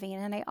energy moving.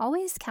 And I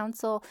always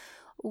counsel,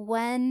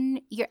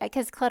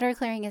 because clutter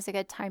clearing is a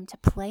good time to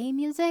play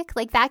music,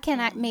 like that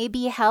can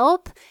maybe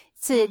help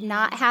to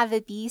not have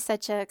it be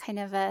such a kind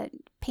of a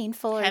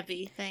painful or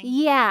heavy thing.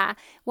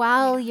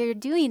 While you're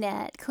doing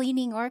it,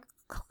 cleaning or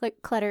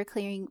clutter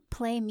clearing,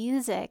 play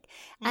music.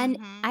 And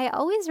I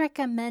always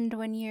recommend,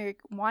 when you're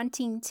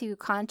wanting to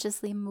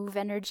consciously move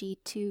energy,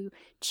 to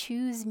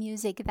choose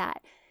music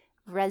that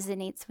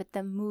resonates with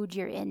the mood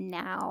you're in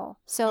now.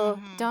 So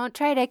don't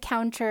try to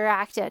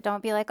counteract it.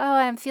 Don't be like, oh,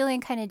 I'm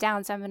feeling kind of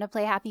down, so I'm going to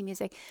play happy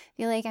music.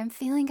 Be like, I'm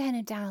feeling kind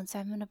of down, so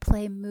I'm going to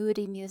play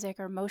moody music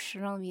or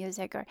emotional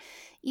music, or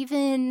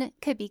even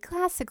could be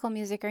classical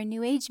music or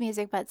new age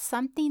music, but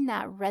something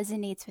that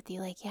resonates with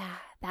you. Like,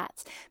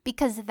 that's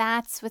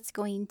what's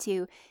going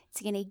to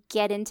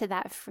get into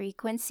that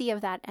frequency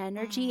of that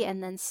energy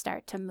and then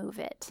start to move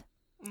it.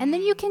 And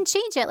then you can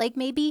change it. Like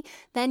maybe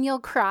then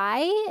you'll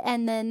cry,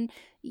 and then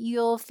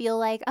you'll feel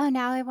like, oh,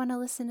 now I want to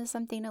listen to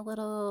something a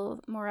little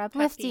more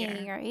uplifting.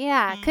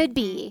 Happier. Or could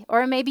be.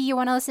 Or maybe you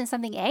want to listen to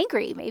something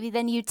angry. Maybe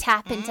then you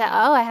tap into,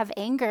 oh, I have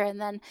anger, and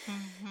then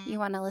you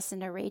want to listen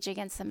to Rage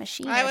Against the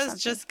Machine. I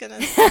was just going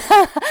to say.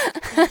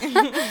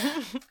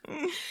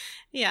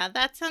 Yeah,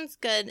 that sounds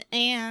good.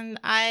 And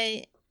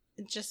I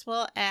just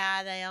will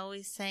add, I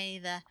always say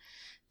the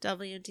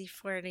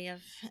WD-40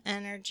 of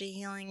energy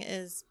healing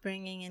is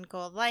bringing in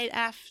gold light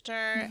after.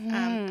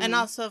 And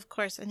also, of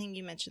course, I think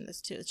you mentioned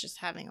this too, it's just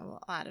having a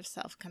lot of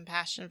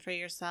self-compassion for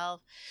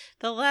yourself.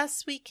 The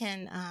less we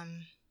can,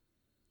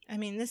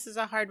 this is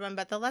a hard one,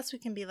 but the less we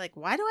can be like,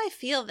 why do I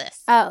feel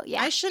this? Oh,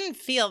 yeah. I shouldn't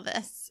feel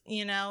this,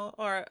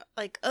 or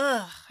like,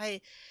 ugh,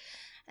 I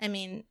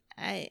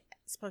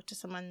spoke to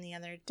someone the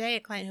other day, a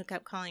client who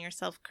kept calling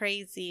herself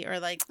crazy, or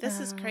like, this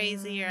is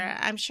crazy, or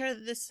I'm sure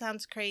this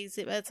sounds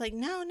crazy, but it's like,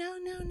 no,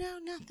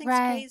 nothing's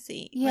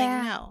crazy.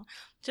 Like, no,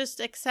 just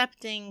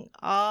accepting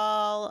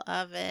all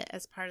of it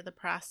as part of the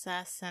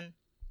process. And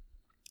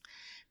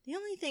the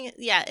only thing,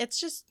 it's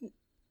just,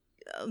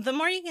 the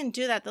more you can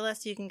do that, the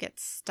less you can get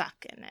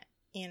stuck in it,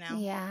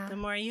 the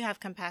more you have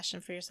compassion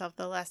for yourself,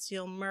 the less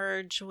you'll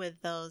merge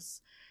with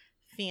those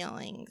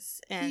feelings,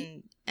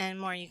 and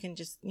more you can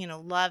just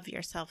love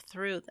yourself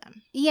through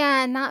them,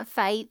 and not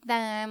fight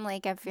them.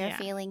 Like if you're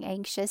feeling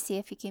anxious, see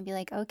if you can be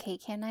like, okay,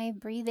 can I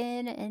breathe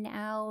in and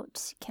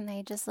out? Can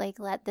I just like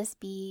let this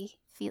be,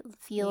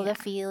 feel the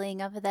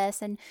feeling of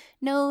this, and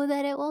know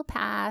that it will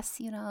pass.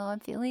 I'm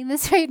feeling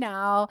this right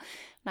now,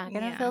 not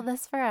gonna feel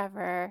this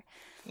forever.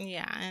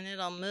 And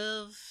it'll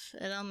move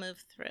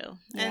through.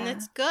 And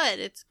it's good.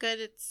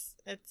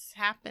 It's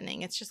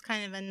happening. It's just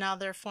kind of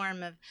another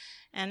form of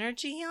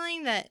energy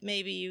healing that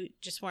maybe you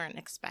just weren't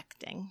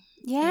expecting.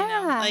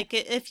 Like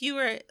if you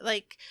were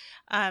like,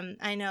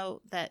 I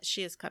know that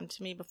she has come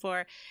to me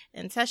before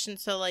in session.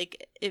 So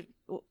like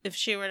if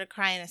she were to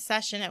cry in a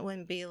session, it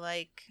wouldn't be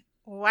like,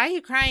 why are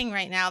you crying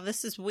right now?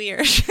 This is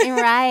weird.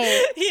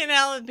 Right.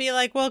 It'd be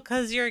like, well,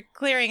 because you're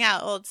clearing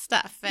out old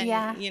stuff and,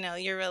 Yeah.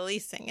 You're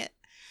releasing it.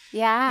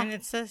 Yeah. And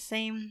it's the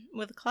same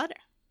with clutter.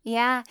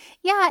 Yeah.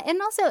 Yeah.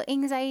 And also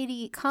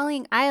anxiety,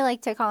 I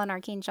like to call on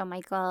Archangel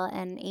Michael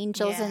and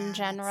angels in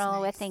general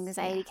with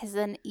anxiety, because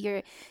then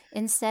you're,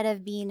 instead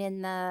of being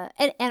in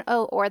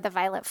or the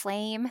violet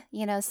flame,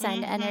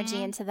 send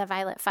energy into the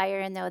violet fire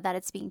and know that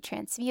it's being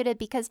transmuted,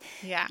 because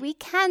we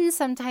can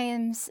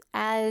sometimes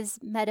as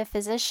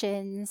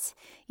metaphysicians,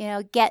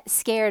 get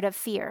scared of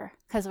fear,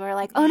 because we're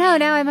like, oh no,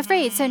 now I'm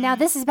afraid. So now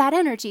this is bad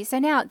energy. So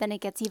now then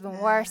it gets even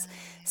worse.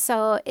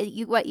 So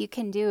what you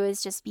can do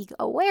is just be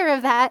aware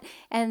of that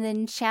and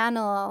then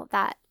channel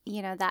that,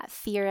 that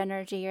fear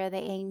energy or the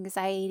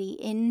anxiety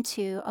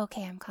into,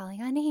 okay, I'm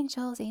calling on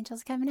angels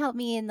come and help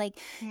me, and like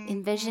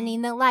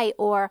envisioning the light,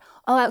 or,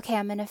 oh, okay,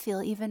 I'm going to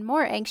feel even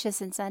more anxious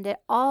and send it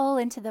all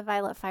into the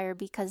violet fire,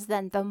 because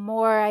then the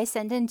more I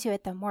send into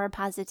it, the more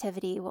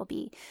positivity will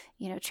be,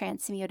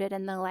 transmuted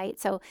in the light.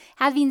 So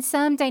having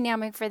some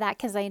dynamic for that,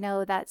 because I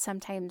know that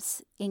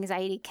sometimes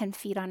anxiety can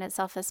feed on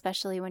itself,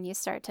 especially when you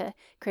start to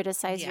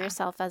criticize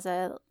yourself as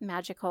a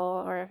magical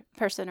or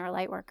person or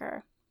light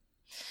worker.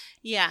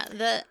 Yeah,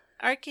 the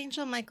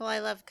Archangel Michael I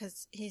love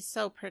because he's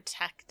so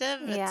protective.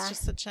 Yeah. It's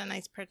just such a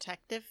nice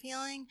protective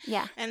feeling.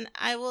 Yeah. And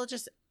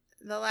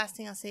the last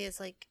thing I'll say is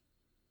like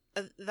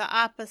the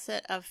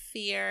opposite of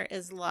fear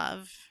is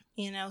love,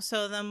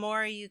 So the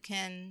more you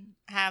can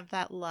have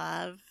that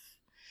love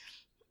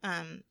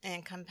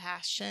and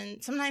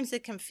compassion, sometimes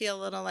it can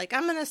feel a little like,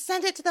 I'm going to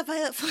send it to the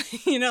violet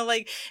flame,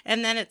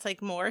 and then it's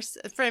like more,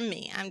 for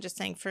me, I'm just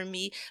saying for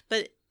me,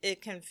 but it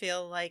can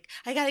feel like,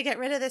 I got to get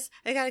rid of this.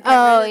 I got to get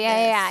rid of this.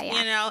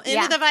 Yeah.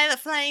 Into the violet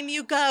flame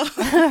you go.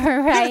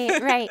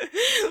 Right.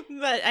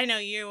 But I know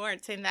you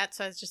weren't saying that,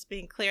 so I was just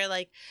being clear.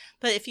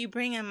 But if you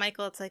bring in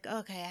Michael, it's like,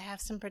 okay, I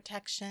have some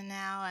protection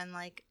now, and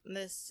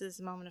this is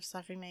a moment of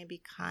suffering. Maybe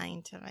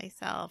kind to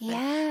myself. Yeah.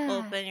 And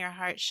open your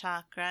heart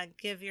chakra.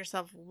 Give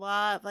yourself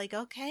love.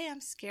 Okay, I'm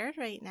scared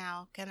right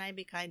now. Can I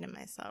be kind to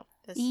myself?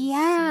 This is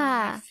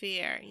my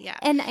fear. Yeah.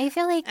 And I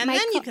feel like then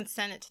you can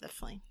send it to the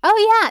flame.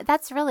 Oh, yeah.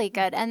 That's really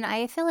good. And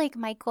I feel like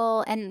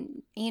Michael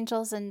and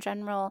angels in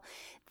general,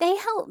 they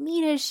help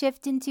me to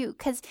shift into,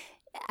 because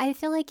I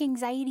feel like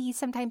anxiety,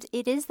 sometimes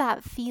it is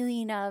that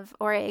feeling of,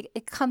 or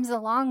it comes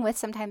along with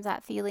sometimes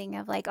that feeling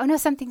of like, oh no,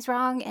 something's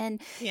wrong. And,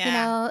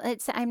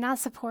 I'm not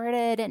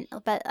supported.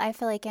 But I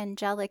feel like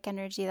angelic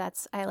energy,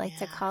 I like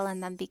to call on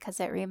them, because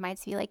it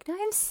reminds me like, no,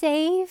 I'm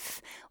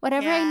safe.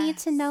 Whatever I need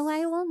to know,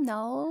 I will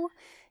know.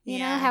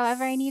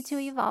 However I need to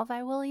evolve,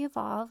 I will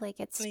evolve. Like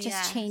it's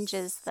just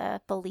changes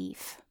the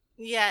belief.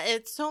 Yeah,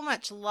 it's so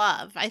much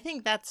love. I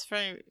think that's for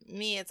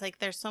me. It's like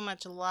there's so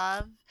much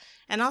love,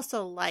 and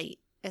also light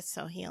is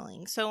so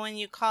healing. So when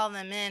you call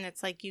them in,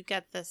 it's like you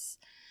get this,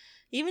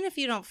 even if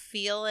you don't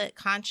feel it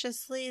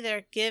consciously,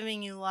 they're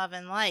giving you love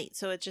and light.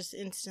 So it just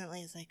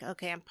instantly is like,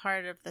 okay, I'm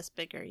part of this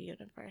bigger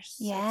universe.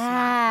 Yeah. It's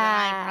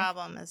not, my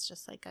problem is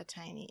just like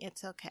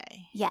it's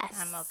okay. Yes.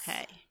 I'm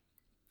okay.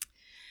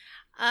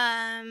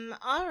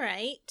 All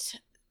right.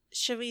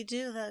 Should we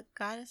do the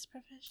goddess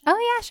provision?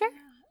 Oh, yeah, sure.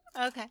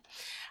 Okay.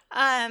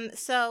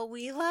 So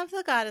we love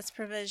the goddess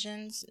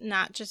provisions,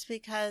 not just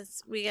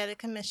because we get a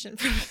commission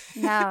from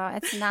No,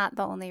 it's not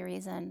the only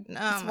reason.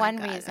 Oh, it's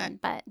one reason,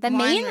 but the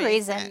main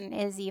reason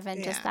is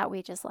even just that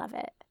we just love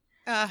it.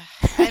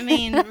 I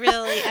mean,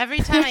 really, every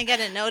time I get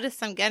a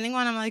notice I'm getting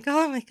one, I'm like,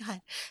 oh my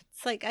God.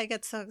 It's like I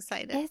get so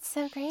excited. It's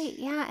so great.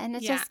 Yeah. And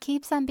it just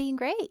keeps on being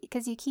great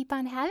because you keep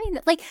on having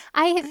that. Like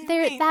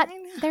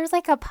there's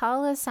like a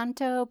Palo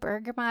Santo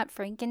bergamot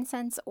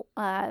frankincense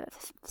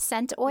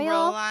scent oil.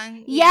 Roll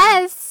on.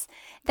 Yes.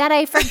 That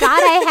I forgot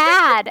I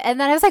had. And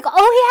then I was like,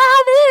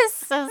 oh yeah,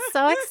 this. I was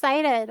so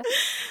excited.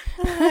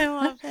 I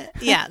love it.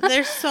 Yeah.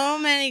 There's so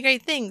many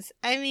great things.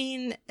 I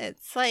mean,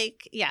 it's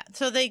like,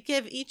 so they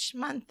give each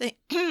month,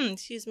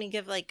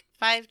 give like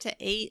 5 to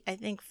 8, I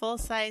think,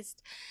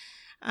 full-sized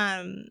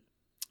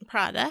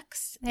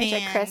products. There's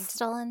a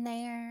crystal in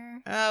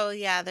there. Oh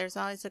yeah, there's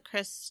always a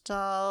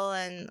crystal,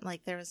 and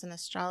like there was an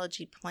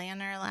astrology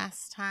planner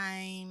last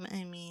time.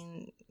 I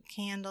mean,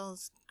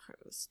 candles,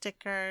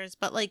 stickers,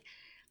 but like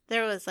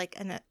there was like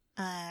an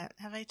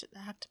have I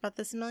talked about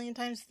this a million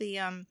times? The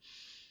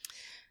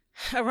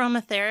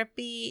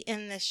aromatherapy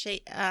in the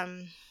shape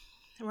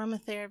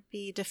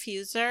aromatherapy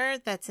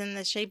diffuser that's in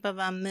the shape of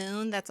a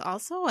moon. That's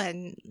also a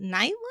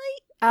nightlight.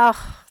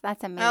 Oh,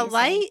 that's amazing. A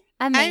light?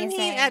 Amazing.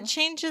 I mean, it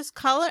changes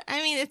color.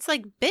 I mean, it's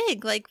like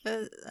big, like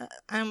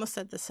I almost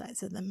said the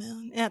size of the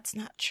moon. That's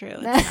not true.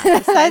 It's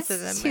not the size of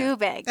the moon. That's too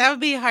big. That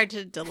would be hard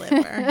to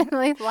deliver.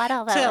 Like a lot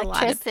of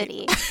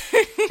electricity.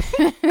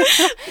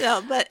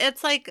 No, but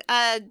it's like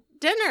a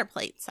dinner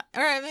plate,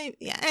 or I mean,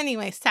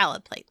 anyway,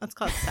 salad plate. Let's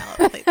call it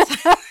salad plate.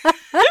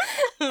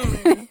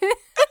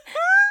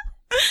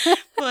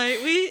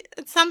 But we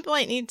at some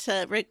point need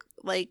to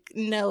like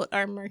note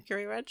our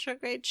Mercury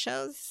retrograde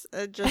shows.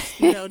 Just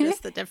notice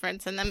the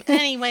difference in them.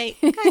 Anyway,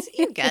 guys,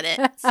 you get it.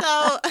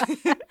 So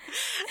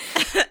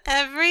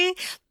every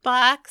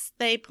box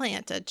they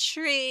plant a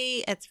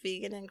tree. It's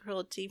vegan and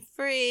cruelty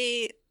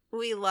free.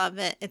 We love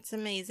it. It's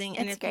amazing.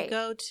 And It's if great. you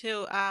go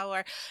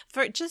to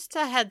for just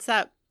a heads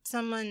up,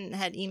 someone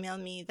had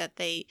emailed me that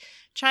they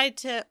tried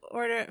to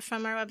order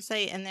from our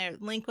website and their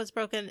link was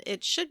broken.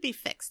 It should be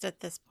fixed at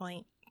this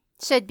point.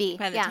 Should be.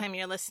 By the Yeah. time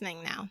you're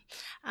listening now.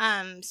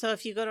 So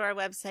if you go to our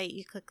website,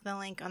 you click the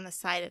link on the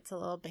side, it's a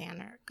little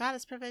banner.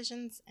 Goddess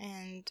Provisions,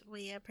 and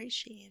we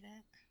appreciate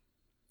it.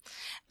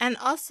 And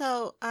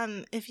also,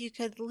 if you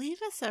could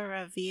leave us a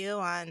review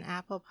on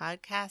Apple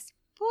Podcasts,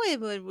 boy,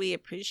 would we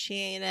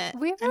appreciate it.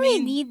 We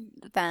really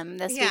need them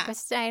this Yeah. week.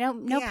 I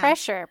don't, no Yeah.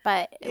 pressure,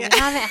 but Yeah. we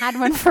haven't had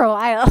one for a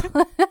while. It's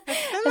been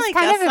It's like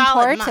kind a of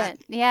solid important.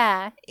 month.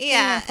 Yeah.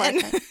 Yeah. Kind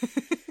of And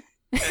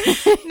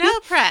important. no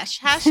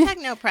pressure. Hashtag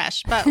no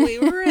pressure. But we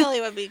really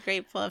would be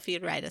grateful if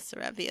you'd write us a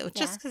review,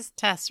 just because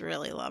Tess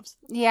really loves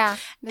it. Yeah.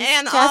 It's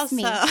And just also,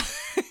 me.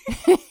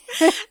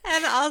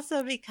 and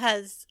also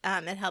because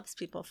it helps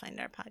people find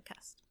our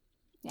podcast.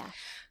 Yeah.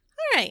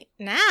 All right,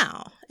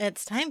 now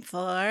it's time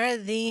for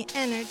the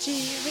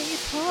energy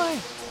report.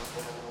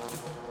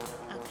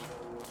 Okay.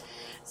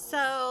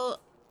 So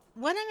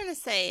what I'm going to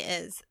say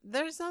is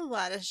there's a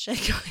lot of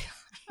shit going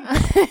on.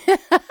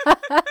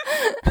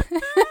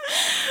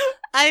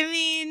 I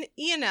mean,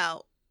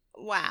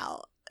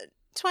 wow.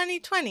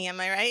 2020, am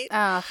I right?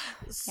 Oh,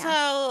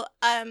 So,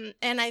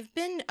 and I've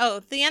been,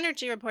 the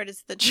energy report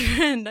is the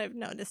trend I've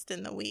noticed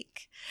in the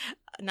week,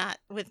 not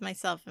with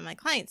myself and my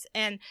clients.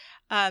 And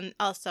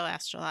also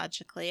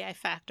astrologically, I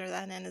factor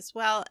that in as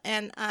well.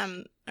 And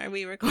are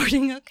we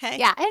recording okay?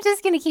 yeah. I'm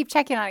just going to keep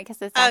checking on it because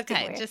it's acting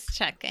Okay, weird. just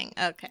checking.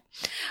 Okay.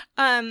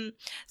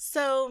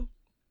 So,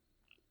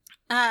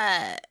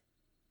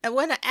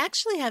 what I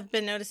actually have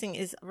been noticing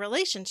is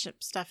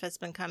relationship stuff has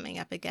been coming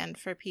up again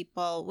for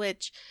people,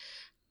 which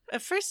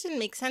at first didn't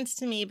make sense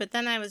to me, but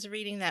then I was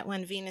reading that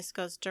when Venus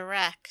goes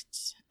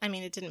direct, I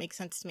mean, it didn't make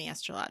sense to me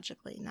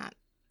astrologically, not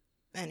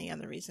any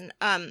other reason.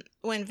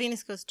 When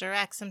Venus goes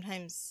direct,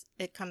 sometimes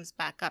it comes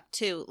back up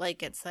too.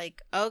 Like, it's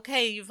like,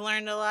 okay, you've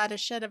learned a lot of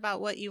shit about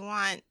what you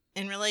want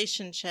in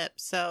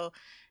relationships, so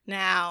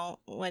now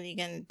what are you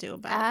going to do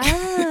about it?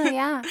 Oh,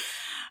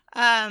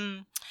 yeah.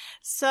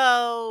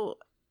 So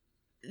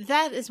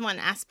that is one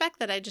aspect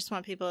that I just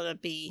want people to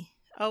be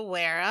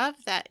aware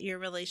of, that your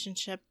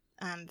relationship,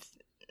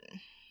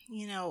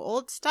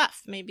 old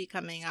stuff may be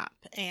coming up,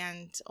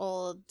 and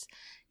old,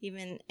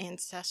 even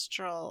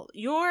ancestral,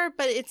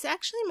 but it's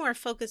actually more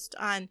focused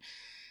on,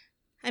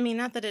 I mean,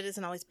 not that it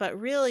isn't always, but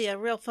really a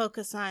real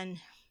focus on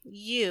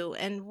you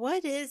and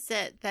what is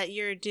it that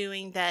you're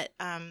doing that,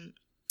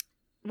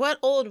 what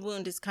old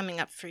wound is coming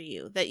up for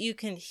you that you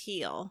can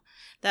heal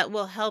that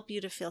will help you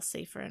to feel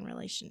safer in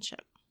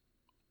relationship.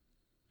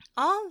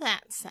 All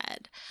that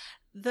said,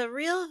 the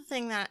real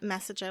thing, that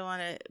message I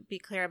want to be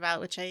clear about,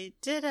 which I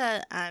did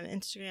a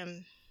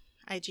Instagram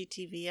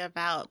IGTV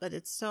about, but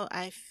it's so,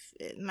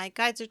 my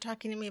guides are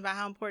talking to me about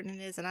how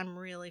important it is, and I'm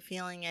really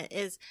feeling it,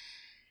 is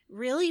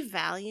really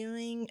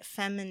valuing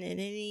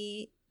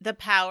femininity, the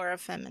power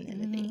of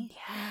femininity.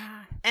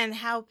 Yeah. And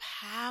how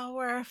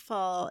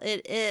powerful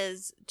it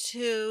is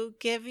to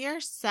give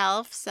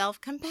yourself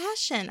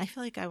self-compassion. I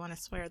feel like I want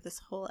to swear this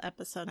whole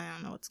episode. I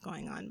don't know what's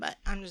going on, but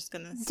I'm just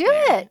going to Do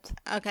swear. it.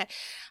 Okay.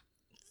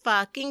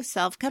 Fucking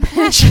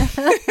self-compassion.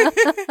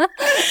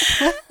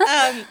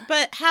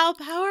 But how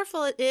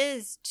powerful it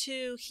is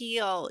to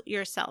heal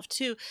yourself,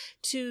 to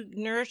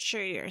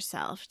nurture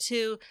yourself,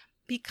 to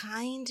be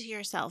kind to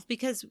yourself.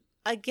 Because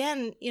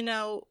again,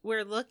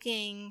 we're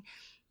looking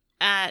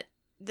at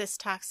this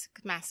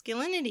toxic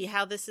masculinity,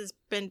 how this has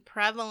been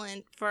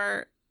prevalent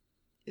for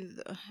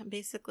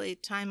basically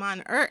time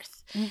on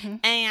earth,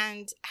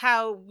 and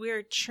how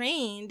we're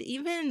trained,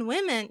 even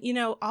women,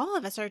 all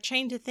of us are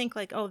trained to think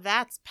like, oh,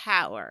 that's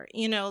power,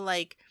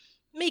 like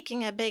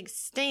making a big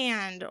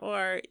stand,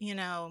 or,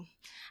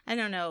 I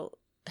don't know.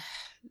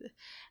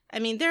 I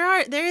mean,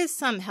 there is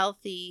some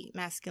healthy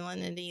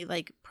masculinity,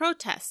 like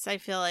protests, I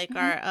feel like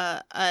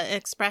are a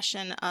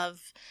expression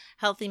of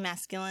healthy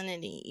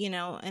masculinity,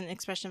 an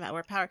expression of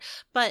our power.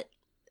 But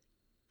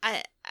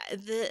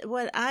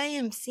what I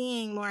am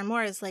seeing more and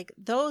more is like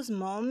those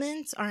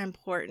moments are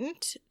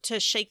important to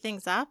shake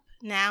things up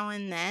now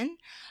and then.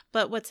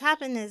 But what's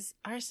happened is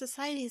our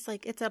society is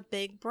like, it's a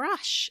big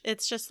brush.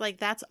 It's just like,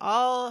 that's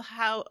all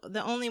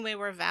the only way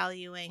we're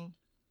valuing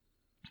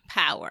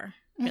power.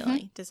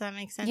 Really. Does that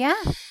make sense?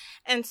 Yeah.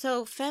 And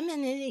so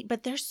femininity,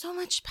 but there's so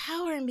much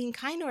power in being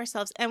kind to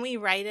ourselves, and we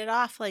write it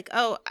off like,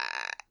 oh,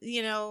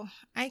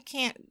 I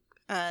can't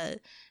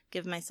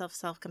give myself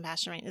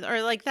self-compassion right,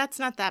 or like, that's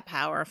not that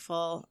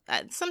powerful.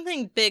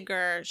 Something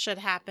bigger should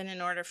happen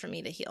in order for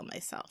me to heal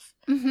myself.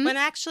 When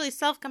actually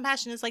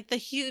self-compassion is like the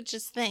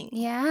hugest thing,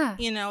 Yeah.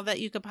 that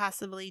you could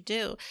possibly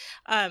do.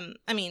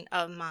 I mean,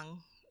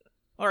 among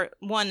or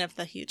one of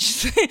the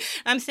huge,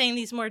 I'm saying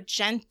these more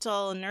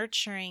gentle,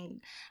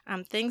 nurturing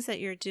things that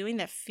you're doing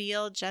that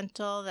feel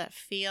gentle, that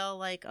feel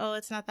like, oh,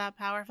 it's not that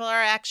powerful,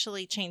 are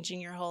actually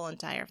changing your whole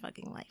entire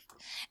fucking life.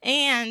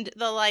 And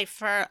the life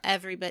for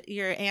everybody,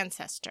 your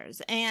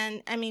ancestors.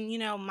 And I mean,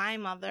 my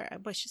mother,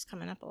 boy, she's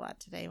coming up a lot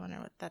today. I wonder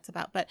what that's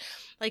about. But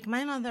like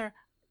my mother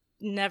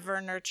never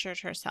nurtured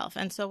herself.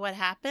 And so what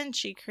happened?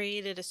 She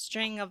created a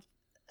string of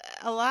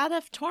a lot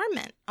of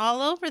torment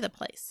all over the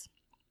place.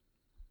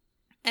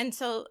 And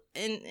so,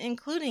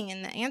 including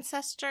in her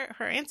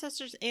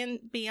ancestors and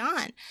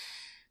beyond.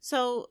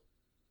 So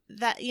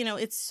that,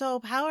 it's so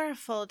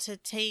powerful to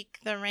take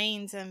the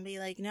reins and be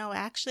like, no,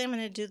 actually, I'm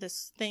going to do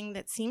this thing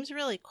that seems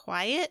really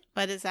quiet,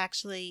 but is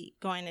actually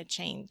going to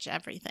change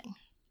everything.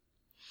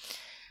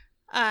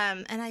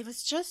 And I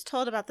was just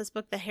told about this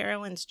book, The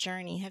Heroine's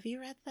Journey. Have you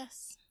read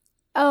this?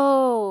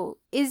 Oh,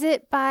 is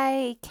it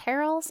by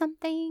Carol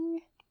something?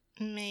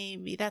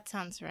 Maybe. That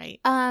sounds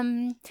right.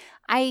 I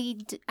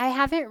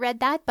haven't read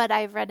that, but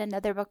I've read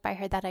another book by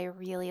her that I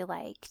really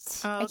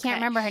liked. Oh, okay. I can't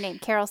remember her name.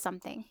 Carol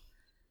something.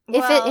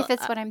 Well, if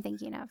it's what I'm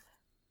thinking of.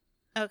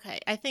 Okay,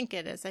 I think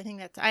it is.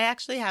 I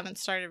actually haven't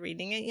started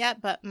reading it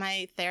yet, but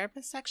my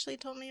therapist actually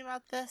told me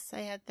about this. I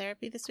had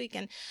therapy this week,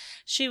 and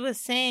she was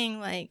saying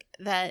like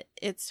that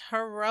it's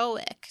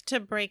heroic to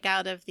break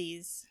out of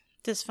these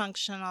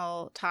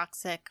dysfunctional,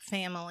 toxic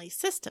family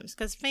systems,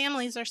 because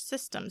families are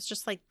systems,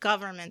 just like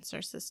governments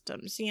are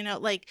systems,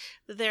 like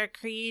they're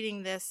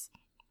creating this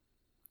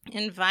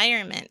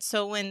environment.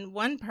 So when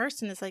one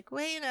person is like,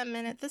 wait a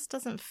minute, this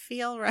doesn't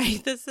feel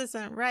right, this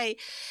isn't right,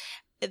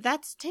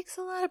 that takes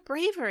a lot of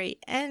bravery,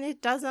 and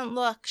it doesn't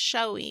look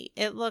showy.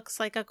 It looks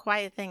like a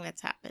quiet thing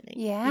that's happening,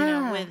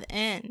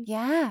 within.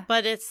 Yeah.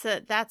 But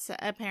that's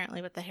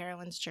apparently what The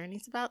Heroine's Journey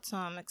is about, so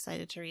I'm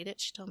excited to read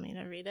it. She told me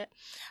to read it.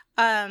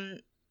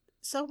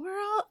 So we're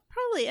all,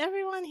 probably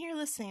everyone here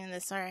listening to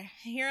this are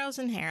heroes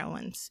and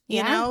heroines, who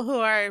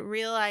are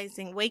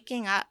realizing,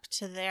 waking up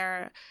to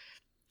their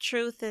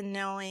truth and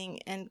knowing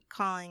and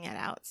calling it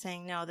out,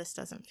 saying, no, this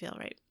doesn't feel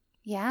right.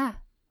 Yeah.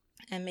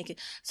 And make it.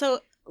 So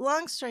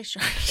long story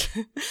short,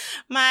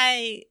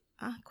 my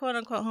quote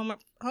unquote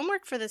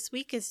homework for this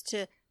week is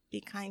to be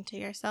kind to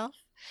yourself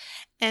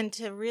and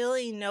to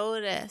really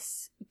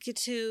notice,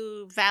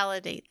 to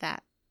validate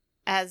that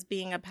as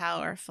being a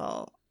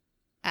powerful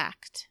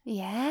act.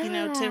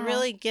 Yeah. To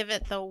really give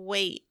it the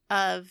weight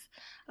of,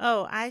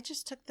 oh, I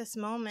just took this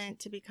moment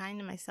to be kind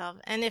to myself.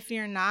 And if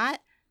you're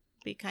not,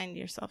 be kind to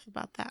yourself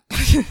about that.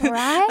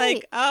 Right.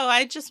 Like, oh,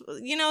 I just,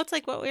 it's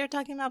like what we were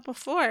talking about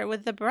before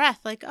with the breath.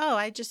 Like, oh,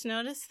 I just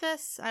noticed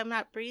this. I'm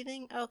not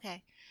breathing.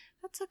 Okay.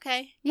 That's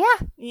okay. Yeah.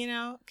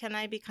 Can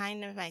I be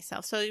kind to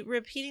myself? So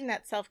repeating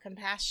that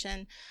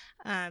self-compassion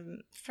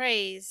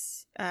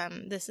phrase,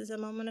 this is a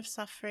moment of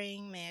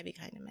suffering. May I be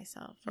kind to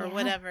myself? Or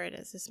whatever it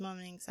is, this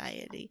moment of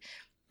anxiety.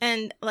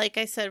 And like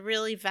I said,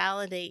 really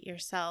validate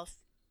yourself.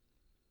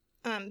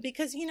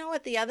 Because you know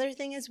what the other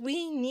thing is?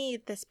 We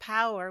need this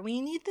power.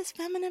 We need this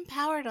feminine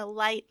power to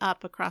light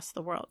up across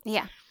the world.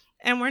 Yeah.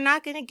 And we're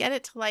not going to get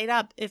it to light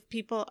up if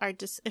people are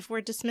if we're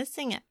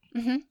dismissing it.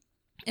 Mm-hmm.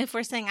 If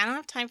we're saying, I don't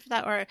have time for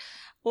that,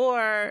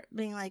 or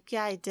being like,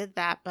 yeah, I did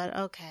that, but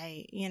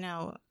okay,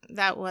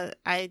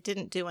 I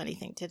didn't do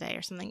anything today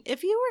or something.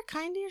 If you were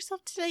kind to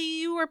yourself today,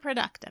 you were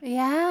productive.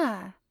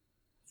 Yeah.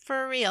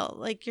 For real.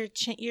 Like you're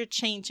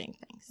changing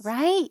things.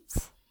 Right.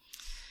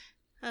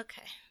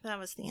 Okay. That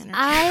was the energy.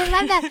 I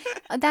love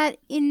that. That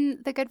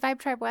in the Good Vibe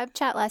Tribe web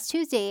chat last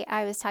Tuesday,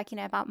 I was talking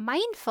about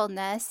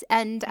mindfulness,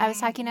 and I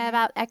was talking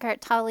about Eckhart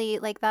Tolle,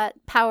 like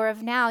that power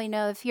of now,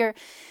 if you're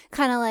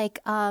kind of like,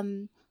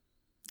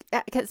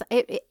 because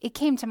it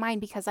came to mind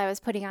because I was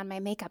putting on my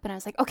makeup and I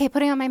was like, okay,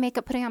 putting on my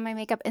makeup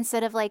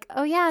instead of like,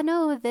 oh yeah,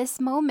 no,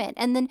 this moment.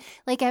 And then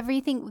like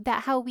everything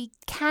that how we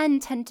can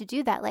tend to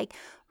do that. Like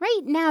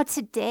right now,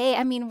 today,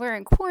 I mean, we're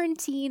in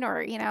quarantine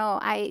or,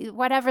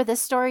 whatever the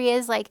story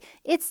is, like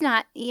it's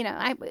not,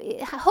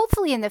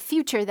 hopefully in the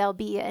future, there'll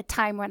be a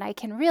time when I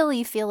can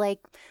really feel like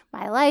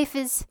my life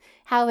is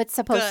how it's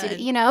supposed to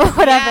be,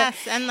 whatever.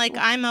 Yes, and like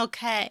I'm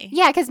okay.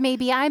 Yeah, because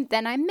maybe I'm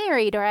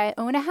married or I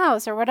own a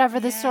house or whatever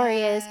the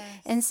story is,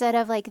 instead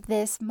of like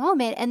this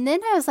moment. And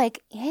then I was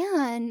like,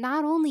 and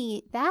not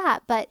only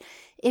that, but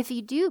if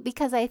you do,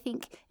 because I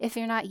think if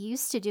you're not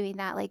used to doing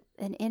that, like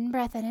an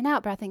in-breath and an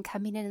out-breath and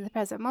coming into the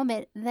present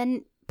moment,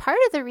 then part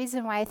of the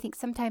reason why I think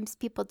sometimes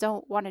people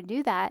don't want to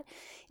do that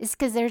is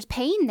because there's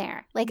pain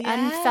there, like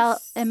unfelt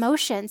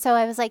emotion. So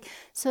I was like,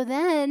 so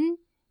then,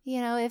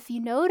 if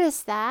you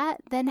notice that,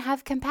 then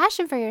have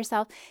compassion for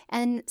yourself.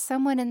 And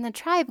someone in the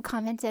tribe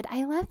commented,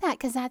 I love that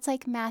because that's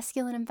like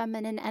masculine and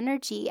feminine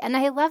energy. And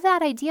I love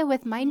that idea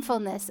with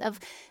mindfulness of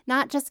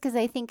not just because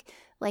I think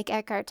like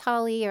Eckhart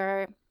Tolle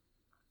or,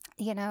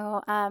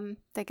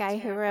 the guy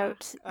who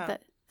wrote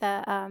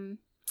the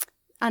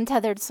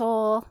Untethered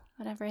Soul,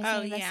 whatever his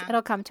name is.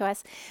 It'll come to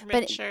us.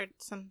 Richard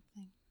something.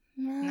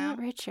 No,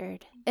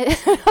 Richard.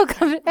 It'll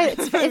come.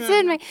 It's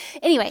in my.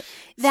 Anyway,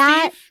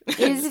 that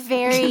is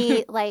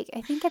very like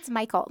I think it's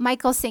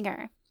Michael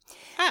Singer.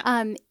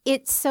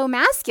 It's so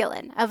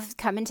masculine of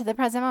come into the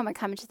present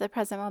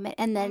moment,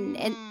 and then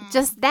and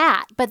just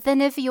that. But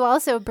then if you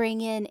also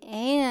bring in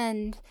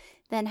and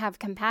then have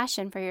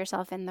compassion for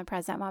yourself in the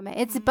present moment,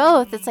 it's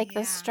both. It's like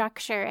the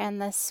structure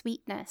and the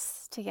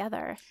sweetness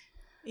together.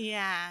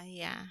 Yeah,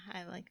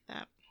 I like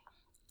that.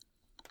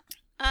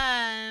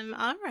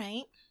 All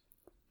right.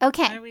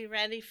 Okay. Are we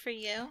ready for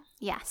you?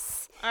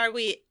 Yes. Are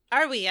we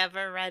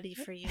ever ready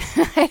for you?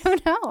 I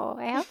don't know.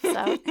 I hope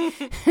so.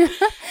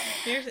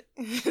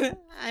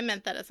 I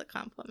meant that as a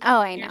compliment. Oh,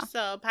 I know. You're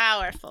so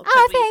powerful.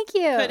 Thank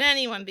you. Could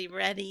anyone be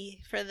ready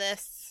for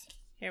this?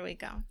 Here we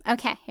go.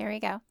 Okay, here we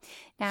go.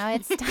 Now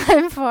it's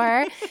time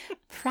for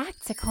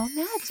practical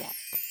magic.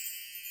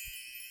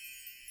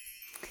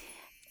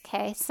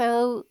 Okay,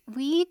 so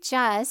we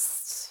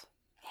just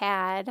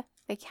had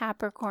the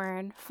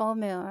Capricorn full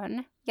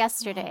moon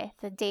yesterday,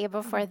 the day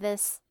before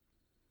this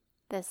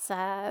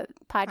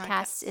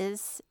podcast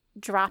is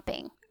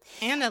dropping.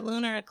 And a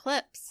lunar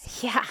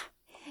eclipse. Yeah.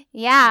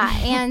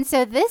 And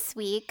so this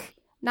week,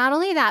 not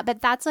only that,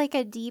 but that's like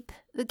the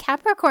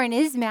Capricorn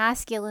is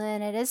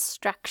masculine. It is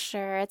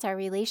structure. It's our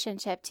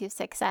relationship to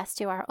success,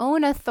 to our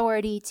own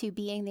authority, to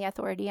being the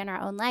authority in our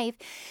own life.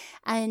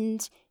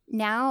 And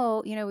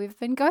now, we've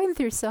been going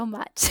through so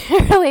much,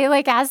 really,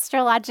 like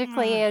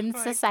astrologically and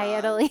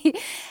societally.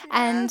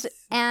 Yes.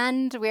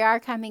 And we are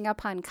coming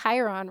upon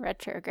Chiron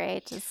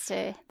retrograde, that's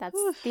the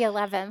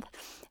 11th.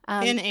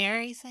 In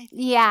Aries, I think.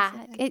 Yeah,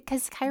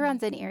 because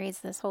Chiron's in Aries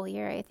this whole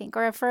year, I think,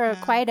 or for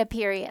quite a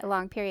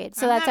long period.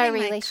 So that's our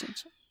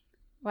relationship.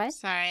 What?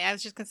 Sorry, I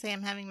was just going to say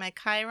I'm having my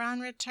Chiron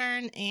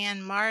return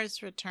and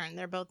Mars return.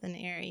 They're both in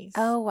Aries.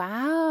 Oh,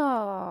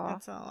 wow.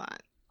 That's a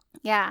lot.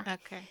 Yeah.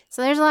 Okay.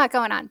 So there's a lot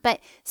going on. But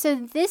so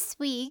this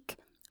week,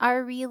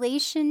 our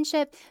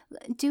relationship,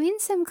 doing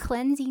some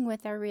cleansing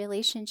with our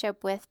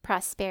relationship with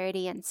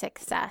prosperity and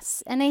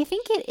success. And I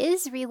think it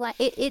is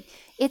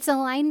it's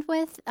aligned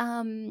with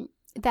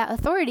that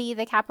authority,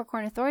 the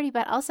Capricorn authority,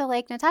 but also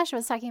like Natasha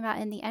was talking about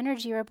in the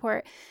energy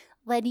report,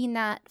 letting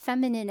that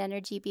feminine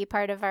energy be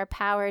part of our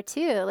power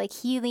too, like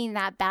healing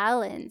that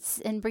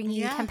balance and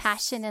bringing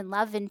compassion and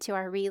love into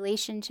our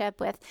relationship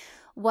with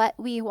what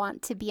we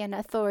want to be an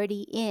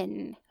authority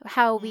in,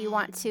 how we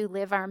want to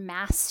live our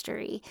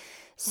mastery.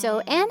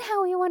 So, and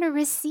how we want to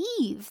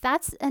receive.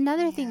 That's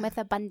another thing with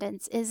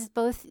abundance, is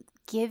both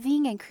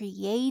giving and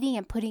creating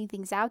and putting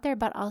things out there,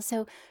 but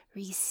also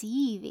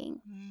receiving.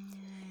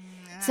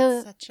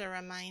 That's such a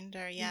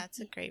reminder. Yeah,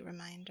 it's a great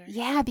reminder.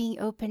 Yeah, being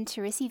open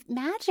to receive.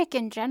 Magic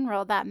in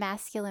general, that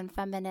masculine,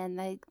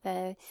 feminine,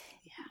 the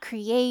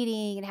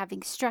creating and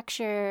having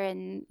structure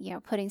and,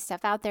 putting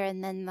stuff out there.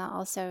 And then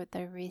also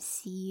the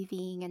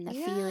receiving and the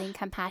feeling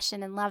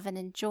compassion and love and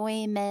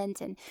enjoyment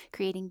and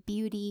creating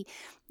beauty.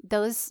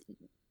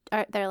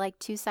 They're like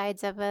two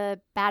sides of a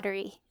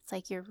battery. It's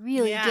like you're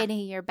really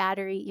getting your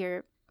battery,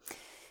 your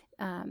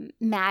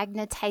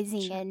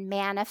magnetizing and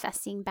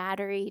manifesting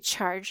battery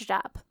charged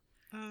up.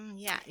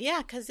 Yeah,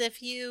 because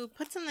if you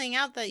put something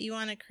out that you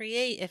want to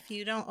create, if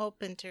you don't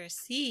open to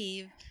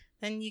receive,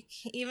 then you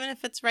even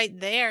if it's right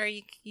there,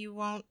 you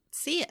won't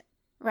see it.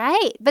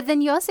 Right. But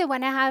then you also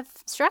want to have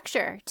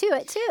structure to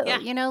it too.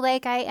 Yeah.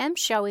 Like I am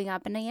showing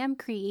up and I am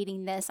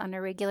creating this on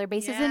a regular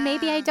basis, and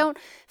maybe I don't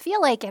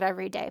feel like it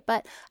every day,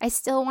 but I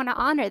still want to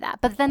honor that.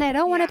 But then I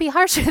don't want to be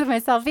harsh with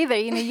myself either.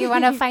 You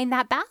want to find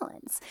that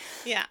balance.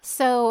 Yeah.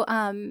 So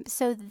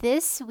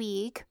this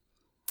week,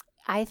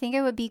 I think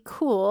it would be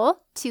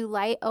cool to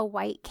light a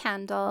white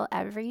candle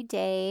every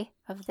day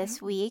of this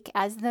week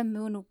as the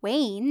moon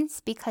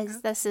wanes,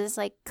 because this is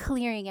like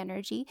clearing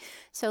energy.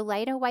 So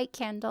light a white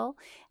candle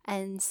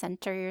and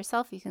center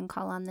yourself. You can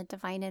call on the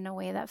divine in a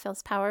way that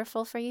feels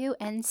powerful for you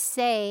and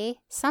say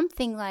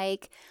something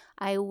like,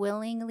 I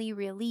willingly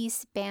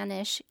release,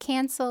 banish,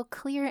 cancel,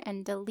 clear,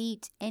 and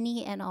delete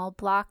any and all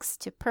blocks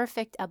to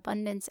perfect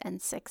abundance and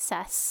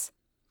success.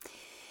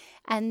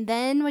 And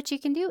then what you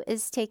can do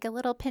is take a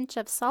little pinch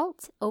of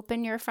salt,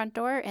 open your front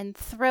door, and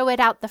throw it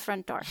out the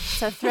front door.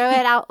 So throw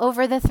it out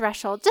over the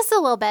threshold, just a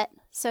little bit,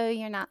 so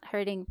you're not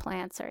hurting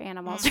plants or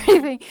animals or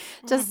anything.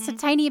 Just a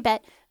tiny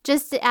bit,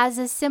 just as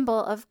a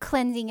symbol of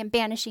cleansing and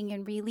banishing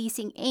and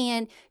releasing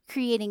and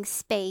creating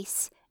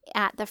space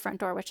at the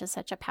front door, which is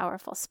such a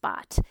powerful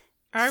spot.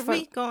 Are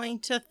we going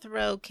to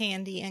throw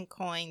candy and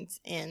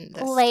coins in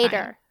this later?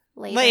 Time?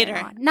 Later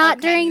on.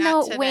 Not during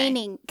the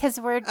waning, because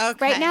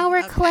right now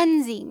we're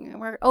cleansing,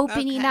 we're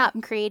opening up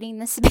and creating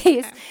the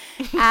space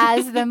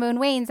as the moon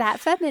wanes, that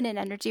feminine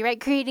energy,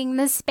 right? Creating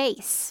the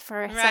space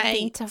for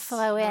something to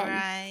flow in.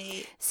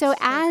 Right. So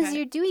as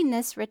you're doing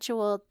this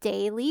ritual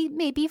daily,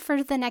 maybe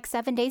for the next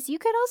 7 days, you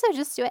could also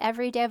just do it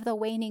every day of the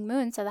waning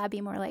moon. So that'd be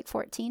more like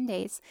 14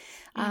 days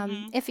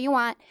if you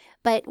want.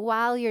 But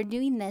while you're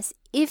doing this,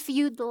 if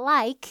you'd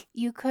like,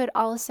 you could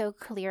also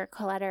clear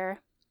clutter.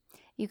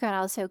 You could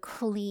also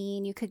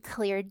clean, you could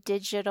clear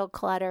digital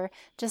clutter,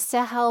 just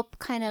to help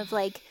kind of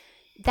like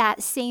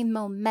that same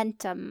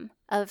momentum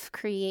of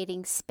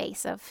creating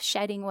space, of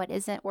shedding what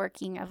isn't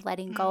working, of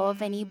letting go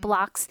of any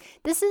blocks.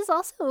 This is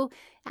also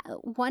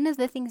one of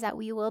the things that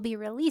we will be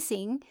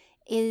releasing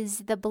is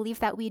the belief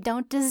that we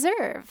don't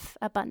deserve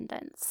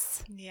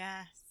abundance.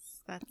 Yes,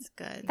 that's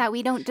good. That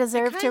we don't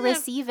deserve to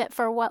receive it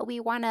for what we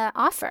want to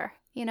offer,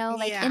 you know,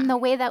 like in the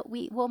way that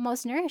we will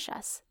most nourish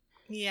us.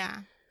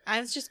 Yeah. I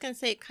was just going to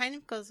say, it kind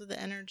of goes with the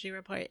energy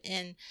report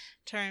in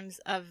terms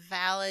of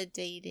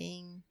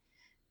validating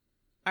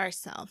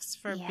ourselves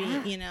for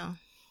being, you know.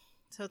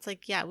 So it's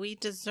like, yeah, we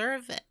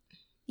deserve it.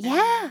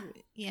 Yeah.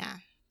 Yeah.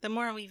 The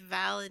more we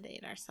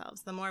validate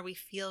ourselves, the more we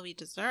feel we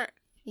deserve.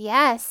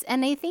 Yes.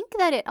 And I think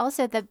that it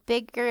also,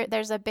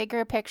 there's a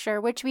bigger picture,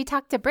 which we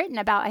talked to Britton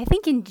about, I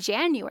think in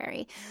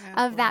January,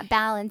 of that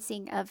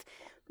balancing of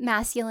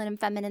masculine and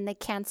feminine, the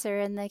Cancer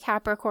and the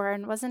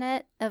Capricorn, wasn't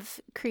it? Of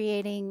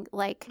creating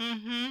like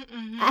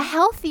a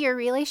healthier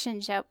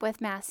relationship with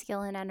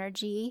masculine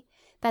energy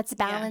that's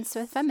balanced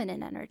with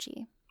feminine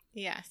energy.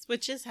 Yes,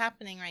 which is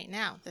happening right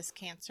now, this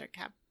Cancer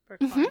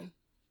Capricorn.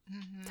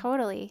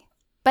 Totally.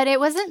 But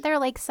it wasn't there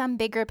like some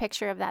bigger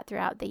picture of that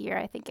throughout the year.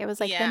 I think it was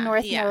like the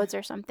North Nodes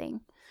or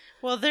something.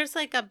 Well, there's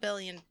like 1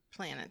 billion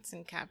planets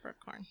in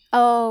Capricorn.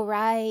 Oh,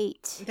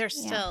 right. There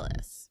still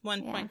is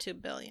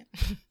 1.2 billion.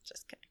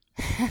 Just kidding.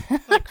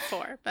 Like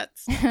 4, but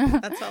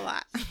that's a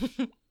lot.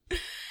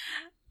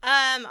 All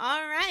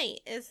right.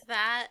 Is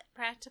that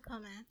practical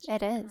magic?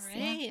 It is.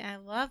 Great. Yeah. I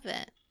love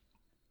it.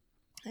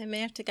 I may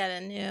have to get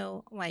a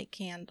new white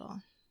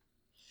candle.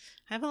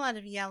 I have a lot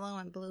of yellow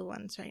and blue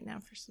ones right now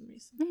for some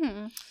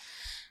reason.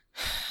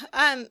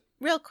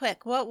 Real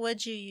quick, what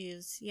would you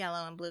use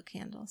yellow and blue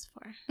candles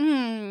for?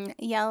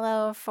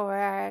 Yellow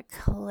for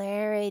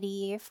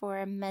clarity,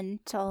 for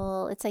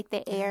mental. It's like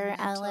the air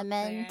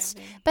element.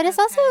 Clarity. But it's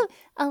also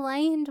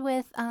aligned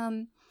with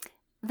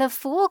the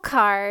Fool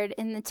card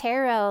in the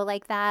tarot,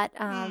 like that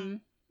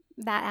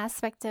that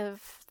aspect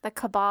of the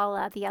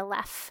Kabbalah, the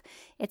Aleph.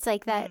 It's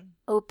like that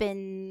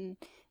open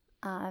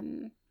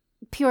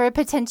pure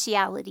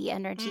potentiality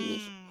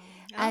energy.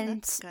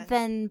 And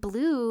then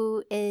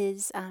blue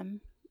is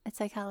it's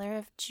a color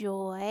of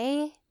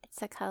joy.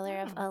 It's a color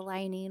of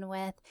aligning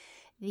with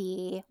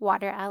the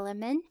water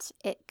element.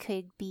 It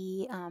could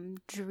be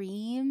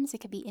dreams. It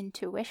could be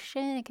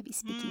intuition. It could be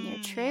speaking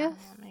your truth. Yeah,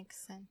 that makes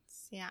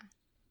sense. Yeah.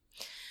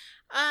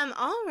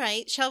 All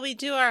right. Shall we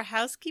do our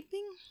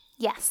housekeeping?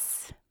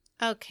 Yes.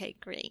 Okay,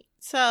 great.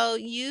 So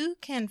you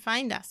can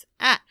find us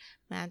at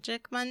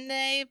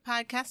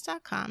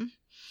magicmondaypodcast.com.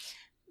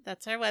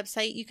 That's our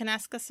website. You can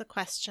ask us a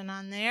question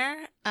on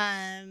there.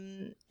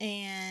 And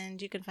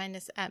you can find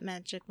us at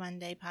Magic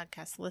Monday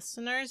Podcast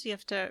Listeners. You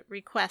have to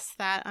request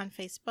that on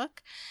Facebook,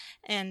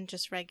 and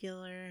just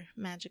regular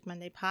Magic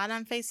Monday Pod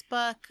on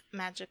Facebook,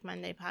 Magic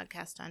Monday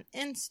Podcast on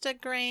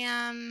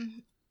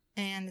Instagram.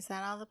 And is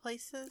that all the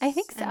places? I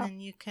think so. And then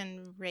you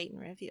can rate and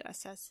review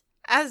us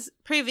as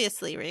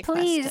previously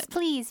requested.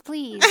 Please.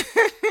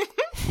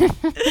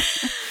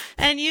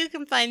 And you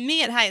can find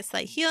me at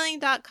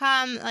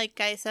highestlighthealing.com. Like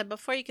I said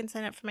before, you can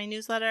sign up for my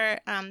newsletter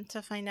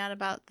to find out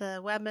about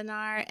the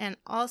webinar. And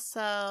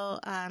also,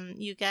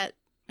 you get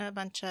a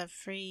bunch of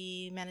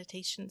free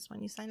meditations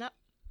when you sign up.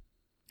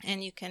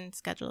 And you can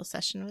schedule a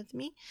session with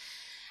me.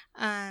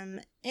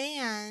 And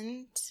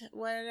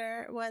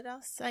what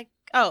else?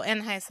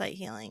 And Highest Light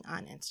Healing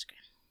on Instagram.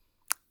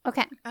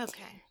 Okay.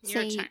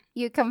 Your turn.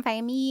 You can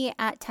find me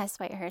at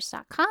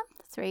TessWhitehurst.com.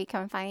 That's where you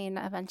can find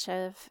a bunch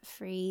of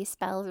free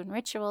spells and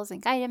rituals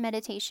and guided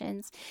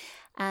meditations.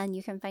 And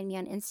you can find me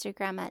on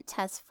Instagram at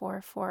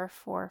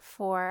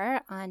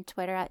Tess4444, on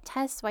Twitter at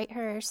Tess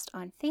Whitehurst,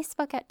 on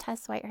Facebook at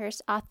Tess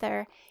Whitehurst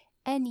Author,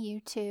 and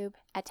YouTube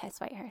at Tess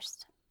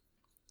Whitehurst.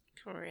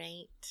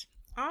 Great.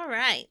 All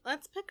right.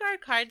 Let's pick our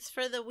cards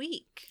for the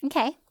week.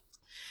 Okay.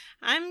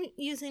 I'm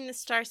using the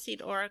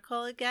Starseed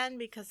Oracle again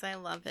because I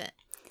love it.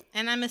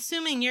 And I'm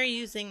assuming you're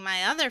using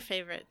my other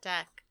favorite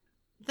deck,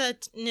 the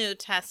new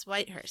Tess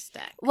Whitehurst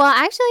deck. Well,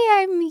 actually,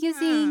 I'm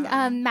using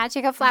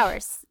Magic of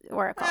Flowers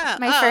Oracle,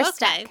 my first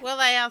deck. Well,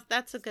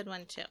 that's a good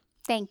one, too.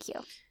 Thank you.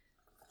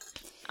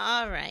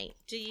 All right.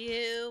 Do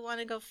you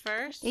want to go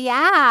first?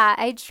 Yeah,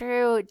 I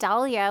drew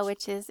Dahlia,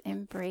 which is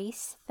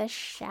Embrace the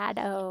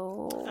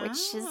Shadow,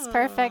 which is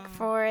perfect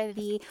for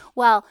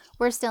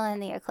we're still in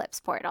the eclipse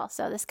portal,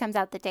 so this comes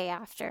out the day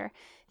after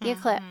the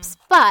eclipse,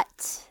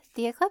 but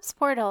the eclipse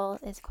portal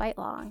is quite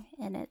long,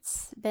 and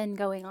it's been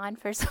going on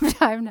for some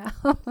time now.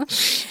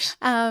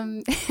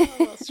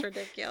 Almost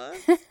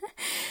ridiculous.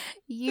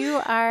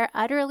 You are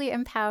utterly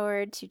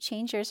empowered to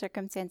change your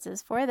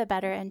circumstances for the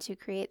better and to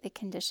create the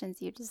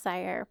conditions you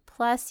desire.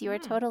 Plus, you are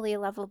totally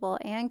lovable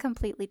and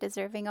completely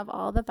deserving of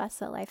all the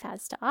best that life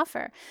has to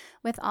offer.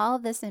 With all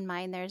of this in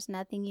mind, there's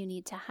nothing you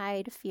need to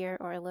hide, fear,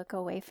 or look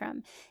away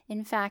from.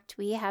 In fact,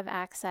 we have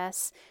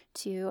access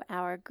to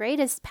our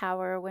greatest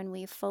power when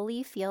we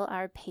fully feel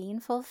our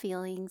painful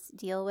feelings,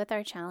 deal with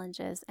our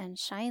challenges, and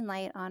shine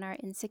light on our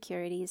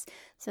insecurities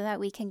so that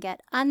we can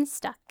get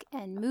unstuck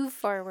and move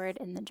forward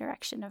in the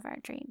direction of our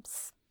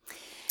dreams.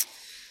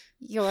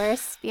 Your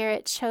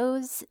spirit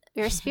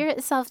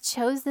self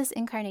chose this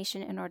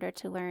incarnation in order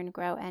to learn,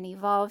 grow, and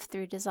evolve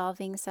through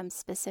dissolving some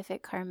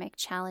specific karmic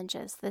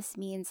challenges. This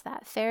means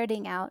that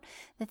ferreting out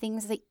the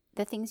things that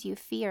the things you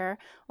fear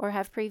or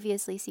have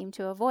previously seemed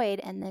to avoid,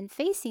 and then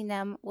facing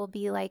them will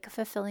be like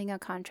fulfilling a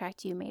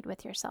contract you made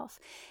with yourself.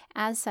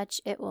 As such,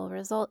 it will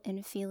result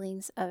in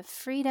feelings of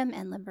freedom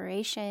and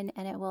liberation,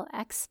 and it will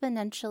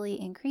exponentially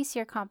increase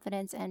your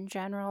confidence and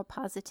general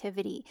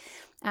positivity.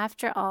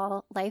 After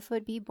all, life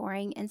would be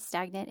boring and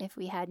stagnant if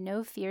we had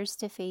no fears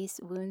to face,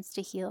 wounds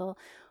to heal,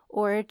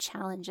 or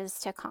challenges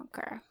to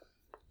conquer.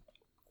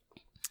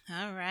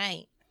 All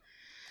right.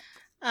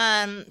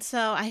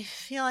 So I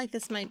feel like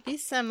this might be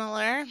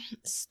similar.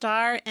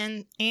 Star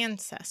and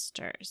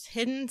ancestors,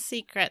 hidden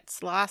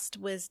secrets, lost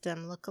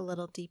wisdom. Look a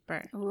little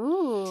deeper.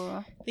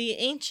 Ooh. The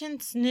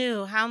ancients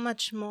knew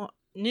much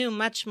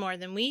more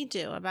than we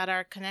do about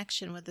our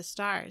connection with the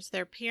stars.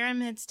 Their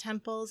pyramids,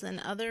 temples, and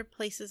other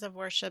places of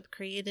worship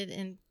created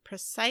in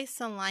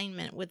precise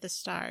alignment with the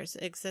stars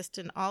exist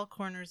in all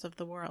corners of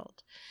the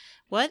world.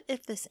 What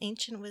if this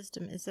ancient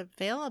wisdom is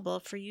available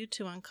for you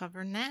to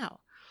uncover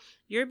now?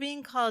 You're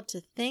being called to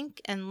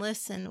think and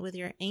listen with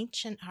your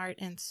ancient heart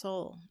and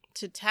soul,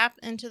 to tap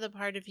into the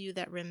part of you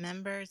that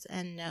remembers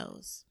and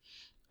knows.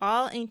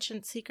 All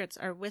ancient secrets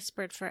are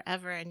whispered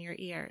forever in your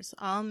ears.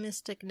 All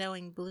mystic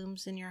knowing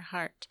blooms in your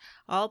heart.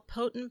 All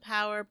potent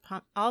power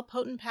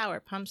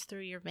pumps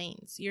through your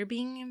veins. You're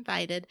being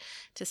invited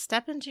to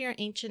step into your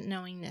ancient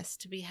knowingness,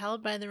 to be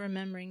held by the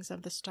rememberings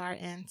of the star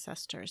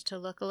ancestors, to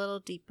look a little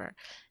deeper.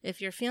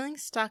 If you're feeling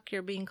stuck,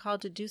 you're being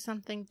called to do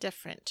something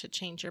different, to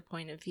change your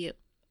point of view.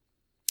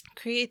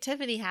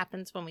 Creativity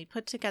happens when we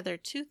put together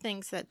two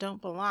things that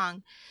don't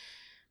belong,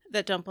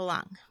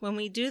 when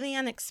we do the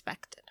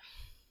unexpected.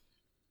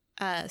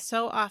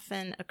 So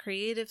often a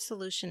creative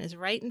solution is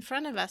right in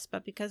front of us,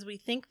 but because we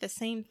think the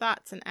same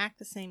thoughts and act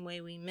the same way,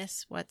 we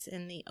miss what's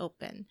in the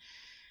open.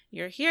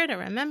 You're here to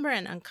remember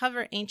and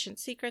uncover ancient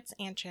secrets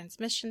and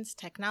transmissions,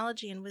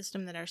 technology, and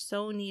wisdom that are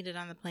so needed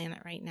on the planet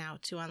right now,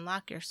 to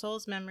unlock your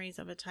soul's memories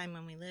of a time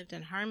when we lived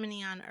in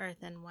harmony on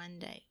Earth and one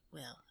day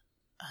will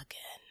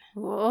again.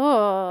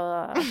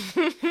 Whoa.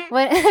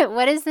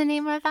 What is the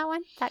name of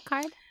that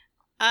card?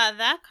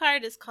 That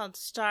card is called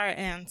Star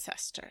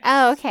Ancestors.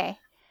 Oh, okay.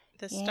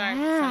 The star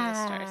from the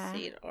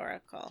Starseed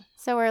Oracle.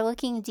 So we're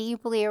looking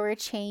deeply, or we're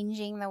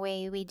changing the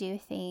way we do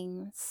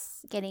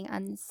things, getting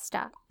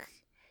unstuck.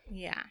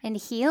 Yeah. And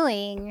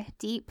healing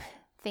deep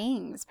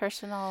things,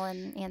 personal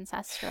and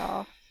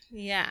ancestral.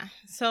 Yeah.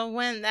 So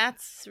when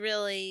that's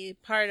really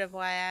part of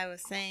why I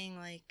was saying,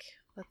 like,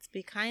 let's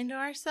be kind to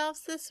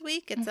ourselves this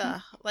week. It's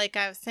like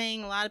I was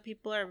saying, a lot of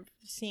people are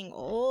seeing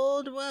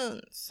old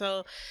wounds.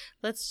 So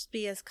let's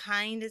be as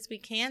kind as we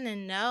can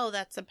and know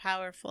that's a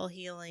powerful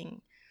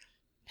healing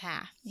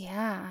path.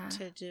 Yeah.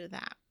 To do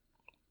that.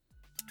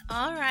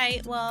 All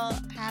right. Well,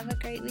 have a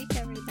great week,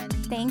 everybody.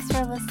 Thanks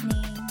for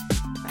listening.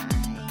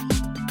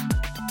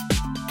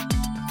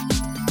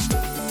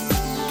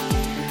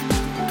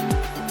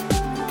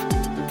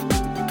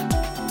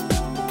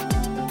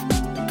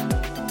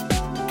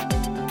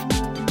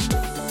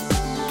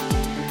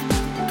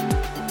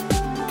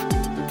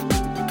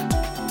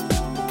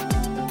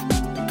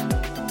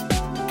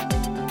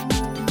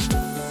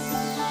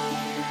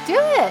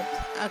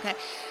 Okay.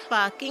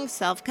 Fucking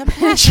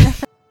self-compassion.